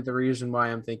partially the reason why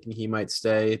I'm thinking he might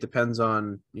stay. It depends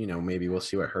on, maybe we'll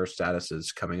see what her status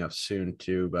is coming up soon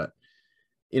too. But,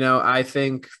 I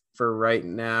think for right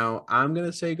now, I'm going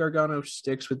to say Gargano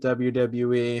sticks with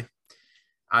WWE.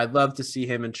 I'd love to see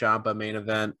him and Ciampa main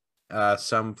event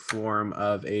some form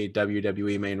of a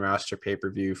WWE main roster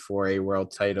pay-per-view for a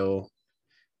world title.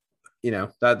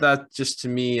 That just, to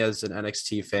me, as an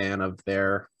NXT fan of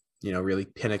their, really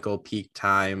pinnacle peak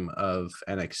time of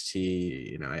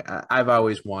NXT, I've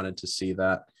always wanted to see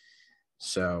that.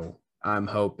 So I'm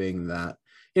hoping that,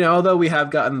 although we have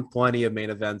gotten plenty of main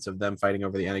events of them fighting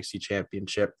over the NXT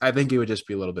championship, I think it would just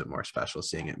be a little bit more special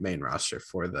seeing it main roster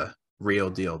for the real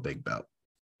deal big belt.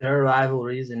 There are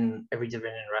rivalries in every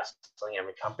division in wrestling,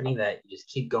 every company that you just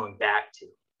keep going back to.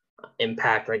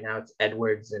 Impact right now, it's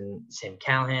Edwards and Sam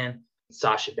Callahan,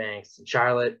 Sasha Banks and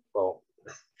Charlotte. Well,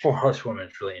 4 Horsewomen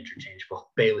is really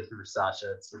interchangeable. Bayley versus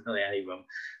Sasha, it's really any of them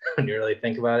when you really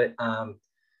think about it.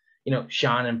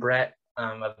 Sean and Brett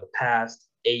of the past.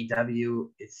 AEW,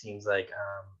 it seems like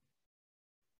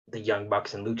the Young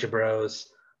Bucks and Lucha Bros,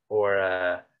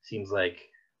 or seems like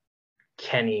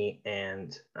Kenny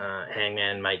and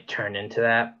Hangman might turn into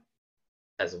that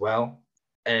as well.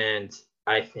 And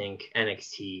I think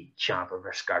NXT Ciampa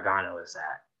versus Gargano is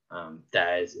that.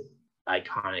 That is an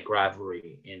iconic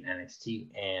rivalry in NXT.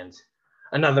 And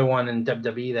another one in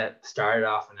WWE that started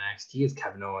off in NXT is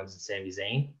Kevin Owens and Sami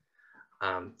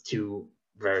Zayn, 2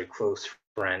 very close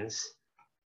friends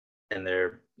and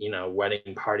their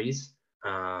wedding parties.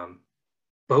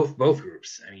 Both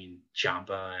groups. I mean,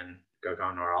 Ciampa and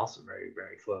Gargano are also very,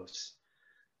 very close.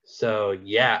 So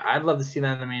yeah, I'd love to see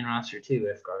that in the main roster too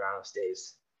if Gargano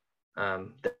stays.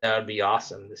 That would be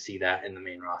awesome to see that in the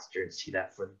main roster and see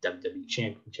that for the WWE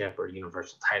Championship or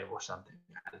Universal title or something.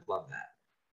 I'd love that.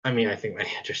 I mean, I think my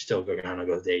answer is still Gargano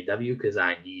goes to AEW because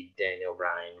I need Daniel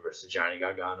Bryan versus Johnny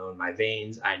Gargano in my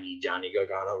veins. I need Johnny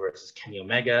Gargano versus Kenny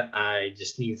Omega. I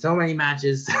just need so many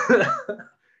matches.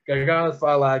 Gargano's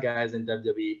fought a lot of guys in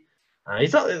WWE. He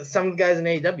saw some guys in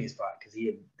AEW's fought because he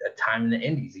had a time in the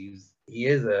Indies. He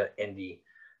is an indie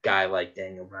guy like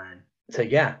Daniel Bryan. So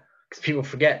yeah, because people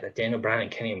forget that Daniel Bryan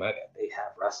and Kenny Omega, they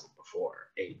have wrestled before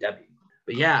AEW.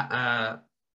 But yeah,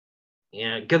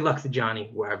 good luck to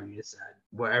Johnny, wherever you decide.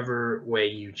 Whatever way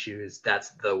you choose, that's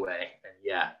the way. And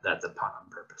Yeah, that's a pun on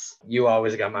purpose. You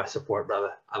always got my support,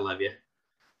 brother. I love you.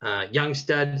 Young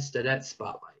Studette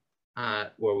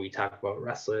Spotlight, where we talk about a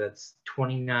wrestler that's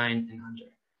 29 and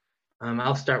under.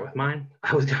 I'll start with mine.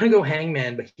 I was going to go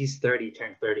Hangman, but he's 30,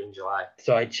 turned 30 in July.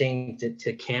 So I changed it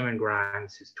to Cameron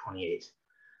Grimes, who's 28.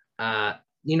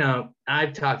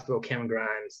 I've talked about Cameron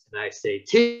Grimes, and I say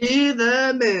to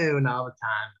the moon all the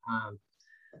time.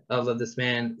 I love this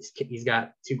man. He's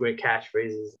got two great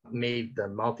catchphrases. Made the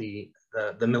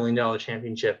 $1 million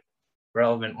championship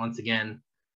relevant once again.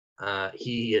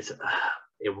 He is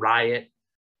a riot.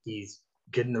 He's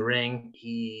good in the ring.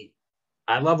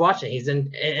 I love watching. He's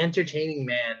an entertaining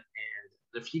man, and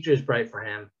the future is bright for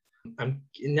him.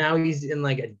 Now he's in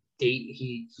like a date.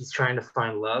 He's trying to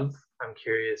find love. I'm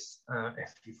curious if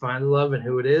you find love and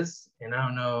who it is. And I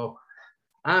don't know.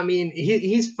 I mean,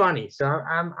 he's funny, so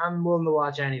I'm willing to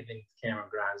watch anything with Cameron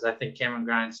Grimes. I think Cameron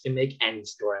Grimes can make any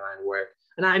storyline work,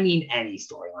 and I mean any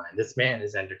storyline. This man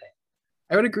is entertaining.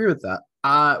 I would agree with that.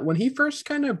 When he first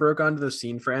kind of broke onto the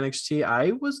scene for NXT,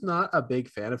 I was not a big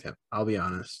fan of him, I'll be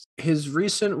honest. His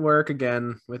recent work,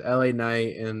 again, with LA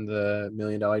Knight and the $1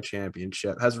 Million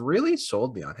Championship has really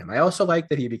sold me on him. I also like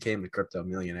that he became the crypto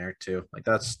millionaire, too. Like,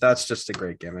 that's just a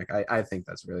great gimmick. I think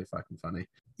that's really fucking funny.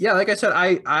 Yeah, like I said,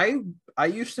 I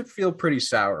used to feel pretty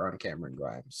sour on Cameron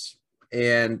Grimes.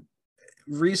 And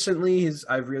recently,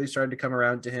 I've really started to come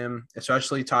around to him,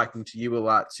 especially talking to you a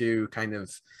lot, too, kind of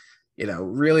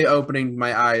really opening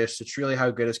my eyes to truly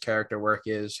how good his character work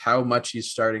is, how much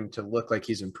he's starting to look like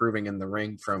he's improving in the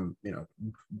ring from,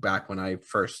 back when I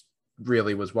first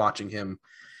really was watching him.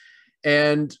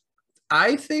 And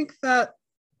I think that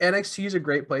NXT is a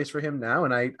great place for him now.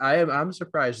 And I'm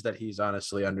surprised that he's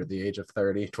honestly under the age of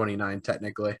 30, 29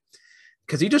 technically,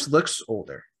 because he just looks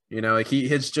older. Like he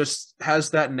just has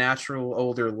that natural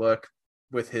older look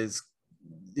with his,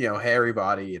 hairy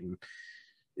body, and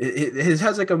it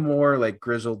has like a more like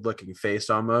grizzled looking face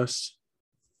almost.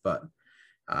 But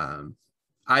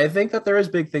I think that there is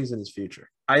big things in his future.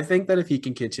 I think that if he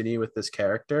can continue with this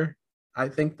character, I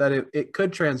think that it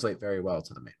could translate very well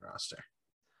to the main roster.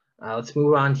 Let's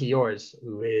move on to yours,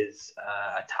 who is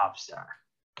a top star.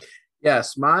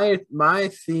 Yes, my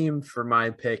theme for my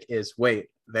pick is, wait,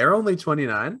 they're only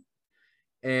 29?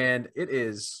 And it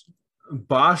is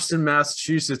Boston,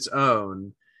 Massachusetts'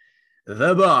 own,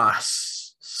 the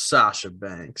boss, Sasha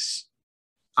Banks.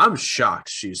 I'm shocked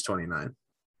she's 29.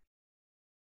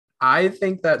 I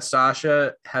think that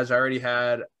Sasha has already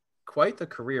had quite the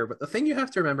career, but the thing you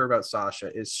have to remember about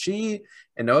Sasha is she,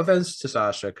 and no offense to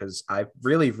Sasha, because I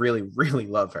really, really, really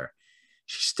love her,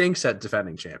 she stinks at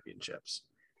defending championships.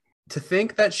 To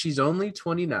think that she's only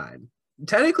 29,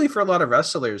 technically for a lot of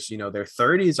wrestlers, their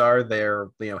 30s are their,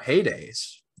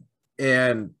 heydays.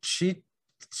 And she's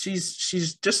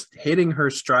just hitting her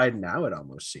stride now, it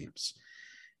almost seems.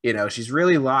 She's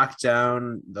really locked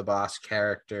down the boss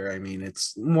character. I mean,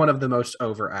 it's one of the most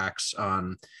over acts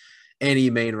on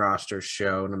any main roster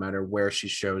show, no matter where she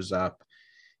shows up.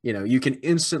 You can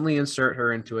instantly insert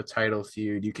her into a title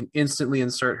feud. You can instantly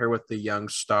insert her with the young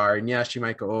star. And yeah, she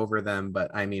might go over them,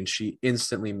 but I mean, she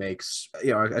instantly makes,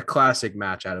 a classic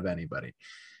match out of anybody.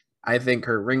 I think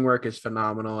her ring work is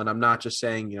phenomenal. And I'm not just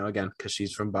saying, again, because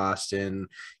she's from Boston,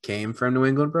 came from New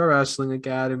England Pro Wrestling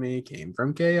Academy, came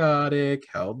from Chaotic,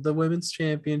 held the women's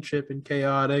championship in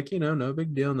Chaotic, no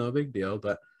big deal.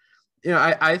 But,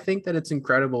 I think that it's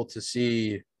incredible to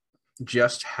see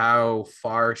just how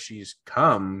far she's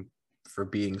come for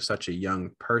being such a young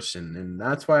person. And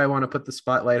that's why I want to put the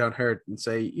spotlight on her and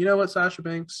say, you know what, Sasha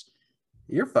Banks,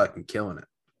 you're fucking killing it.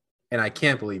 And I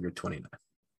can't believe you're 29.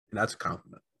 And that's a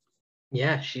compliment.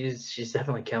 Yeah, she's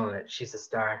definitely killing it. She's a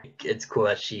star. It's cool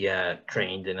that she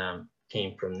trained and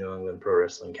came from New England Pro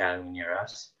Wrestling Academy near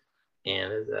us,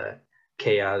 and is a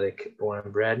Chaotic born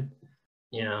and bred.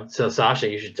 So Sasha,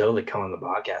 you should totally come on the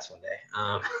podcast one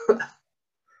day.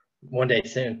 One day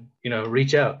soon.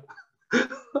 Reach out.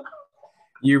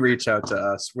 You reach out to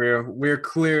us. We're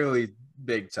clearly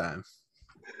big time.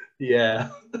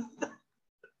 Yeah,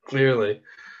 clearly.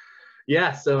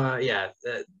 Yeah, so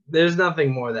there's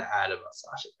nothing more to add about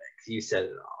Sasha Banks. You said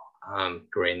it all.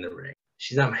 Great in the ring.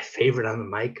 She's not my favorite on the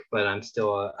mic, but I'm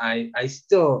still I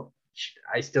still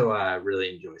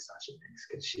really enjoy Sasha Banks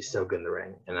because she's so good in the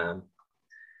ring, and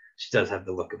she does have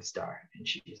the look of a star, and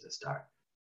she's a star.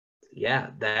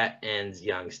 Yeah, that ends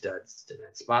Young Studs to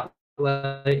that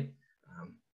spotlight.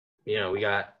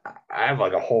 I have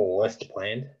like a whole list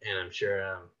planned, and I'm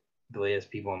sure Billy has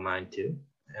people in mind too,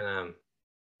 and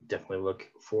definitely look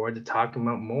forward to talking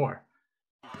about more.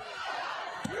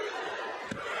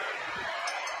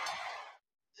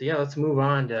 So yeah, let's move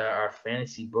on to our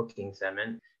fantasy booking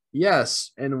segment.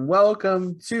 Yes, and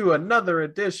welcome to another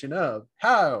edition of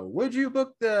How Would You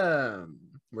Book Them,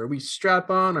 where we strap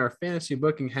on our fantasy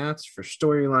booking hats for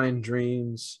storyline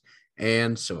dreams,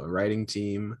 and so a writing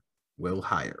team will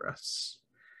hire us.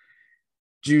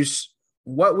 Juice,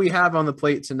 what we have on the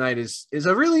plate tonight is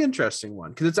a really interesting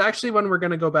one because it's actually one we're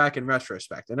going to go back in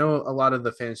retrospect. I know a lot of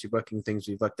the fantasy booking things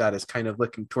we've looked at is kind of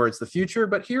looking towards the future,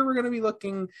 but here we're going to be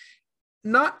looking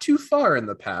not too far in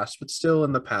the past, but still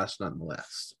in the past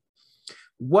nonetheless.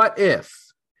 What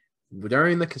if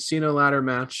during the casino ladder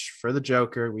match for the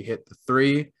Joker, we hit the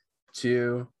 3,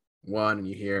 2, 1, and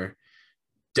you hear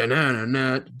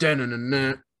da-na-na-na,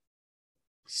 da-na-na-na.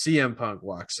 CM Punk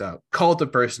walks out, cult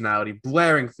of personality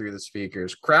blaring through the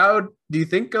speakers. Crowd, do you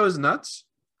think goes nuts?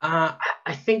 I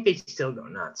think they still go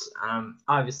nuts.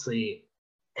 Obviously,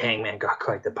 Hangman got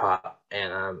quite the pop,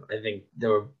 and I think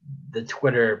the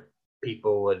Twitter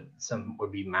people would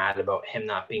be mad about him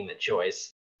not being the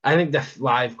choice. I think the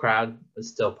live crowd would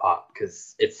still pop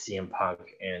because it's CM Punk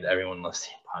and everyone loves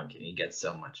CM Punk and he gets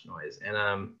so much noise. And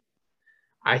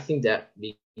I think that'd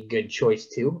be a good choice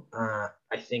too.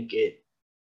 I think it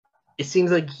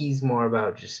seems like he's more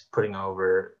about just putting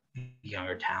over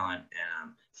younger talent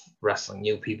and wrestling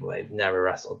new people they've never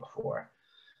wrestled before.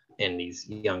 And these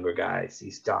younger guys,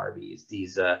 these Darbys,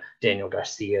 these Daniel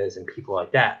Garcias and people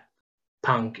like that.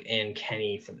 Punk and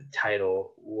Kenny for the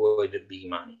title would be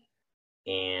money.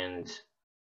 And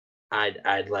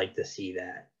I'd like to see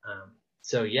that.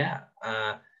 So yeah,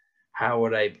 how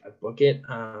would I book it?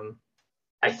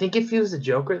 I think if he was a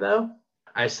Joker though,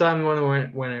 I saw him want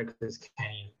to win it because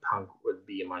Kenny and Punk would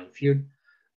be a money feud.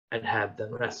 I'd have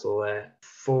them wrestle at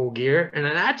Full Gear, and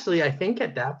then actually I think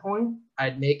at that point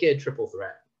I'd make it a triple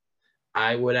threat.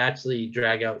 I would actually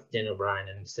drag out Daniel Bryan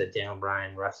and instead Daniel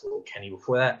Bryan wrestle Kenny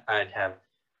before that. I'd have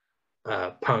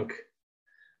Punk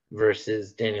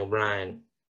versus Daniel Bryan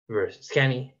versus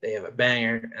Kenny. They have a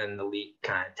banger, and the Elite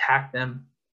kind of attack them.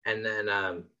 And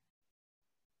then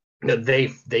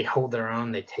they hold their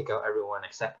own. They take out everyone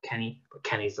except Kenny. But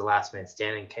Kenny's the last man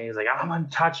standing. Kenny's like, I'm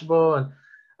untouchable. And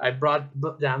I brought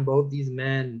down both these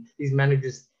men. These men are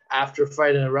just, after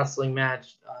fighting a wrestling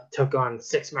match, took on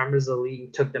 6 members of the Elite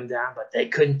and took them down. But they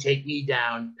couldn't take me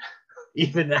down,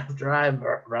 even after I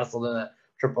wrestled in a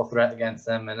triple threat against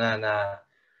them. And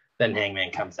then Hangman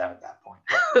comes out at that point.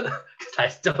 Because I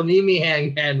still need me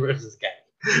Hangman versus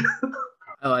Kenny.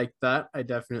 I like that. I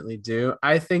definitely do.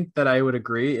 I think that I would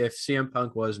agree if CM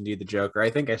Punk was indeed the Joker. I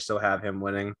think I still have him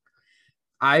winning.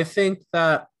 I think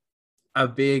that a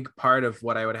big part of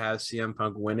what I would have CM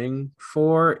Punk winning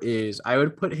for is I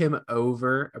would put him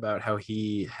over about how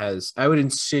I would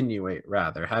insinuate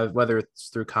rather, whether it's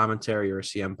through commentary or a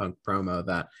CM Punk promo,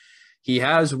 that he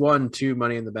has won 2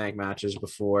 Money in the Bank matches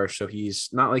before, so he's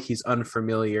not like he's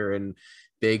unfamiliar in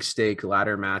big stake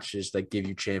ladder matches that give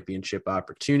you championship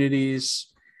opportunities.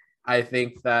 I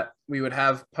think that we would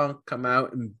have Punk come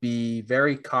out and be a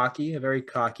very cocky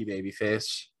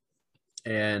babyface,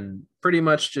 and pretty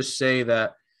much just say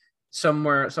that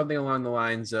something along the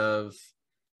lines of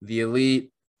the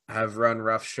Elite have run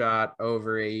roughshod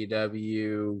over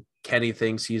AEW. Kenny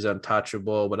thinks he's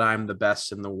untouchable, but I'm the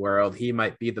best in the world. He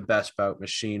might be the best bout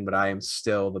machine, but I am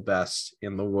still the best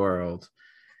in the world.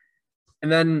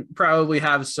 And then probably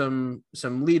have some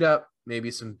lead up,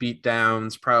 maybe some beat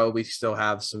downs, probably still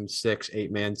have some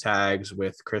 6-8-man tags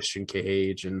with Christian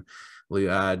Cage and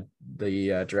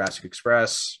the Jurassic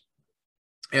Express.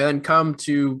 And then come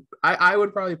to, I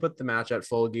would probably put the match at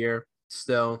Full Gear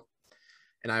still.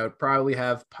 And I would probably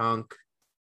have Punk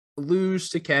lose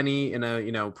to Kenny in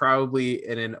probably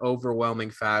in an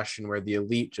overwhelming fashion where the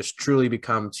Elite just truly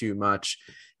become too much.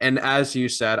 And as you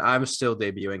said, I'm still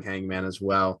debuting Hangman as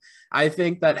well. I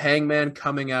think that Hangman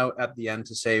coming out at the end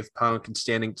to save Punk and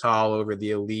standing tall over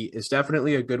the Elite is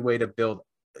definitely a good way to build,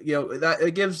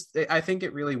 I think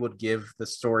it really would give the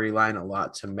storyline a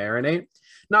lot to marinate.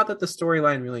 Not that the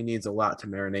storyline really needs a lot to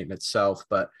marinate in itself,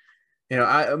 but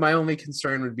my only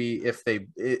concern would be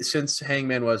since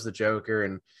Hangman was the Joker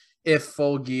and if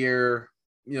Full Gear,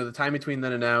 the time between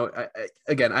then and now,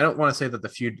 I don't want to say that the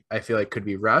feud I feel like could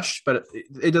be rushed, but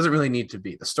it doesn't really need to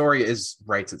be. The story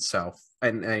writes itself.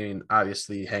 And I mean,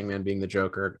 obviously Hangman being the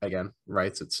Joker, again,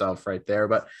 writes itself right there.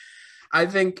 But I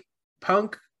think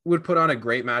Punk would put on a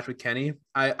great match with Kenny.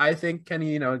 I think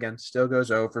Kenny, again, still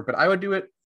goes over, but I would do it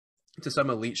to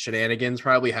some Elite shenanigans,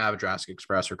 probably have Jurassic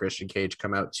Express or Christian Cage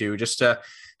come out too, just to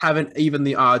have an even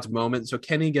the odds moment. So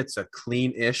Kenny gets a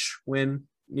clean-ish win.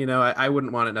 I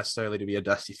wouldn't want it necessarily to be a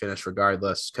dusty finish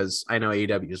regardless, because I know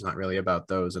AEW is not really about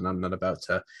those, and I'm not about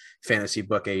to fantasy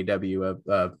book AEW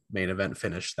a main event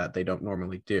finish that they don't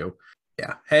normally do.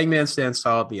 Yeah, Hangman stands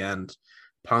tall at the end.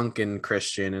 Punk and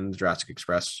Christian and the Jurassic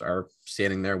Express are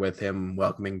standing there with him,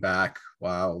 welcoming back,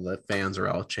 while the fans are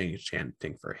all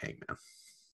chanting for Hangman.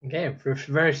 Okay,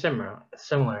 very similar,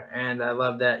 and I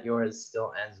love that yours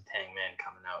still ends with Hangman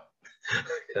coming out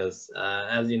because,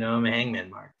 as you know, I'm a Hangman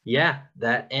mark. Yeah,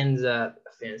 that ends a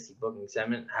fantasy booking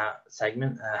segment.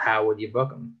 How would you book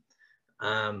them?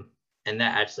 And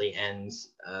that actually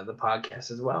ends the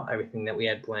podcast as well. Everything that we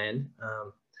had planned.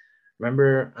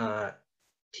 Remember,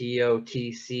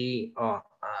 TOTC,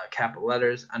 capital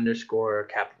letters _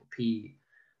 capital P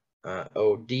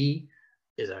OD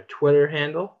is our Twitter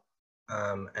handle.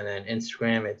 And then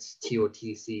Instagram, it's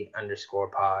TOTC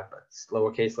 _pod, but it's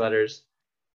lowercase letters.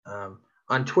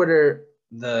 On Twitter,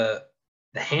 the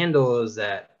handle is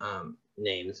that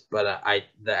names, but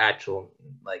the actual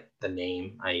the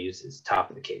name I use is Top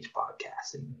of the Cage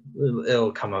Podcast, and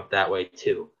it'll come up that way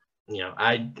too.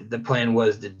 The plan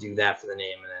was to do that for the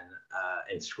name, and then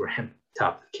Instagram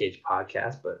Top of the Cage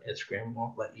Podcast, but Instagram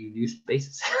won't let you do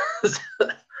spaces.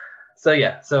 So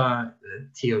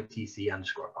TOTC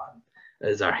 _pod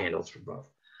is our handles for both.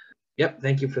 Yep.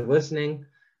 Thank you for listening.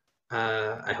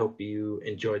 I hope you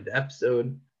enjoyed the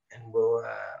episode, and we'll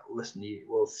listen to you.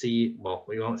 We'll see. Well,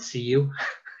 we won't see you.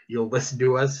 You'll listen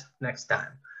to us next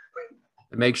time.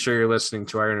 And make sure you're listening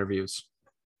to our interviews.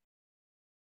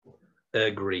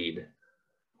 Agreed.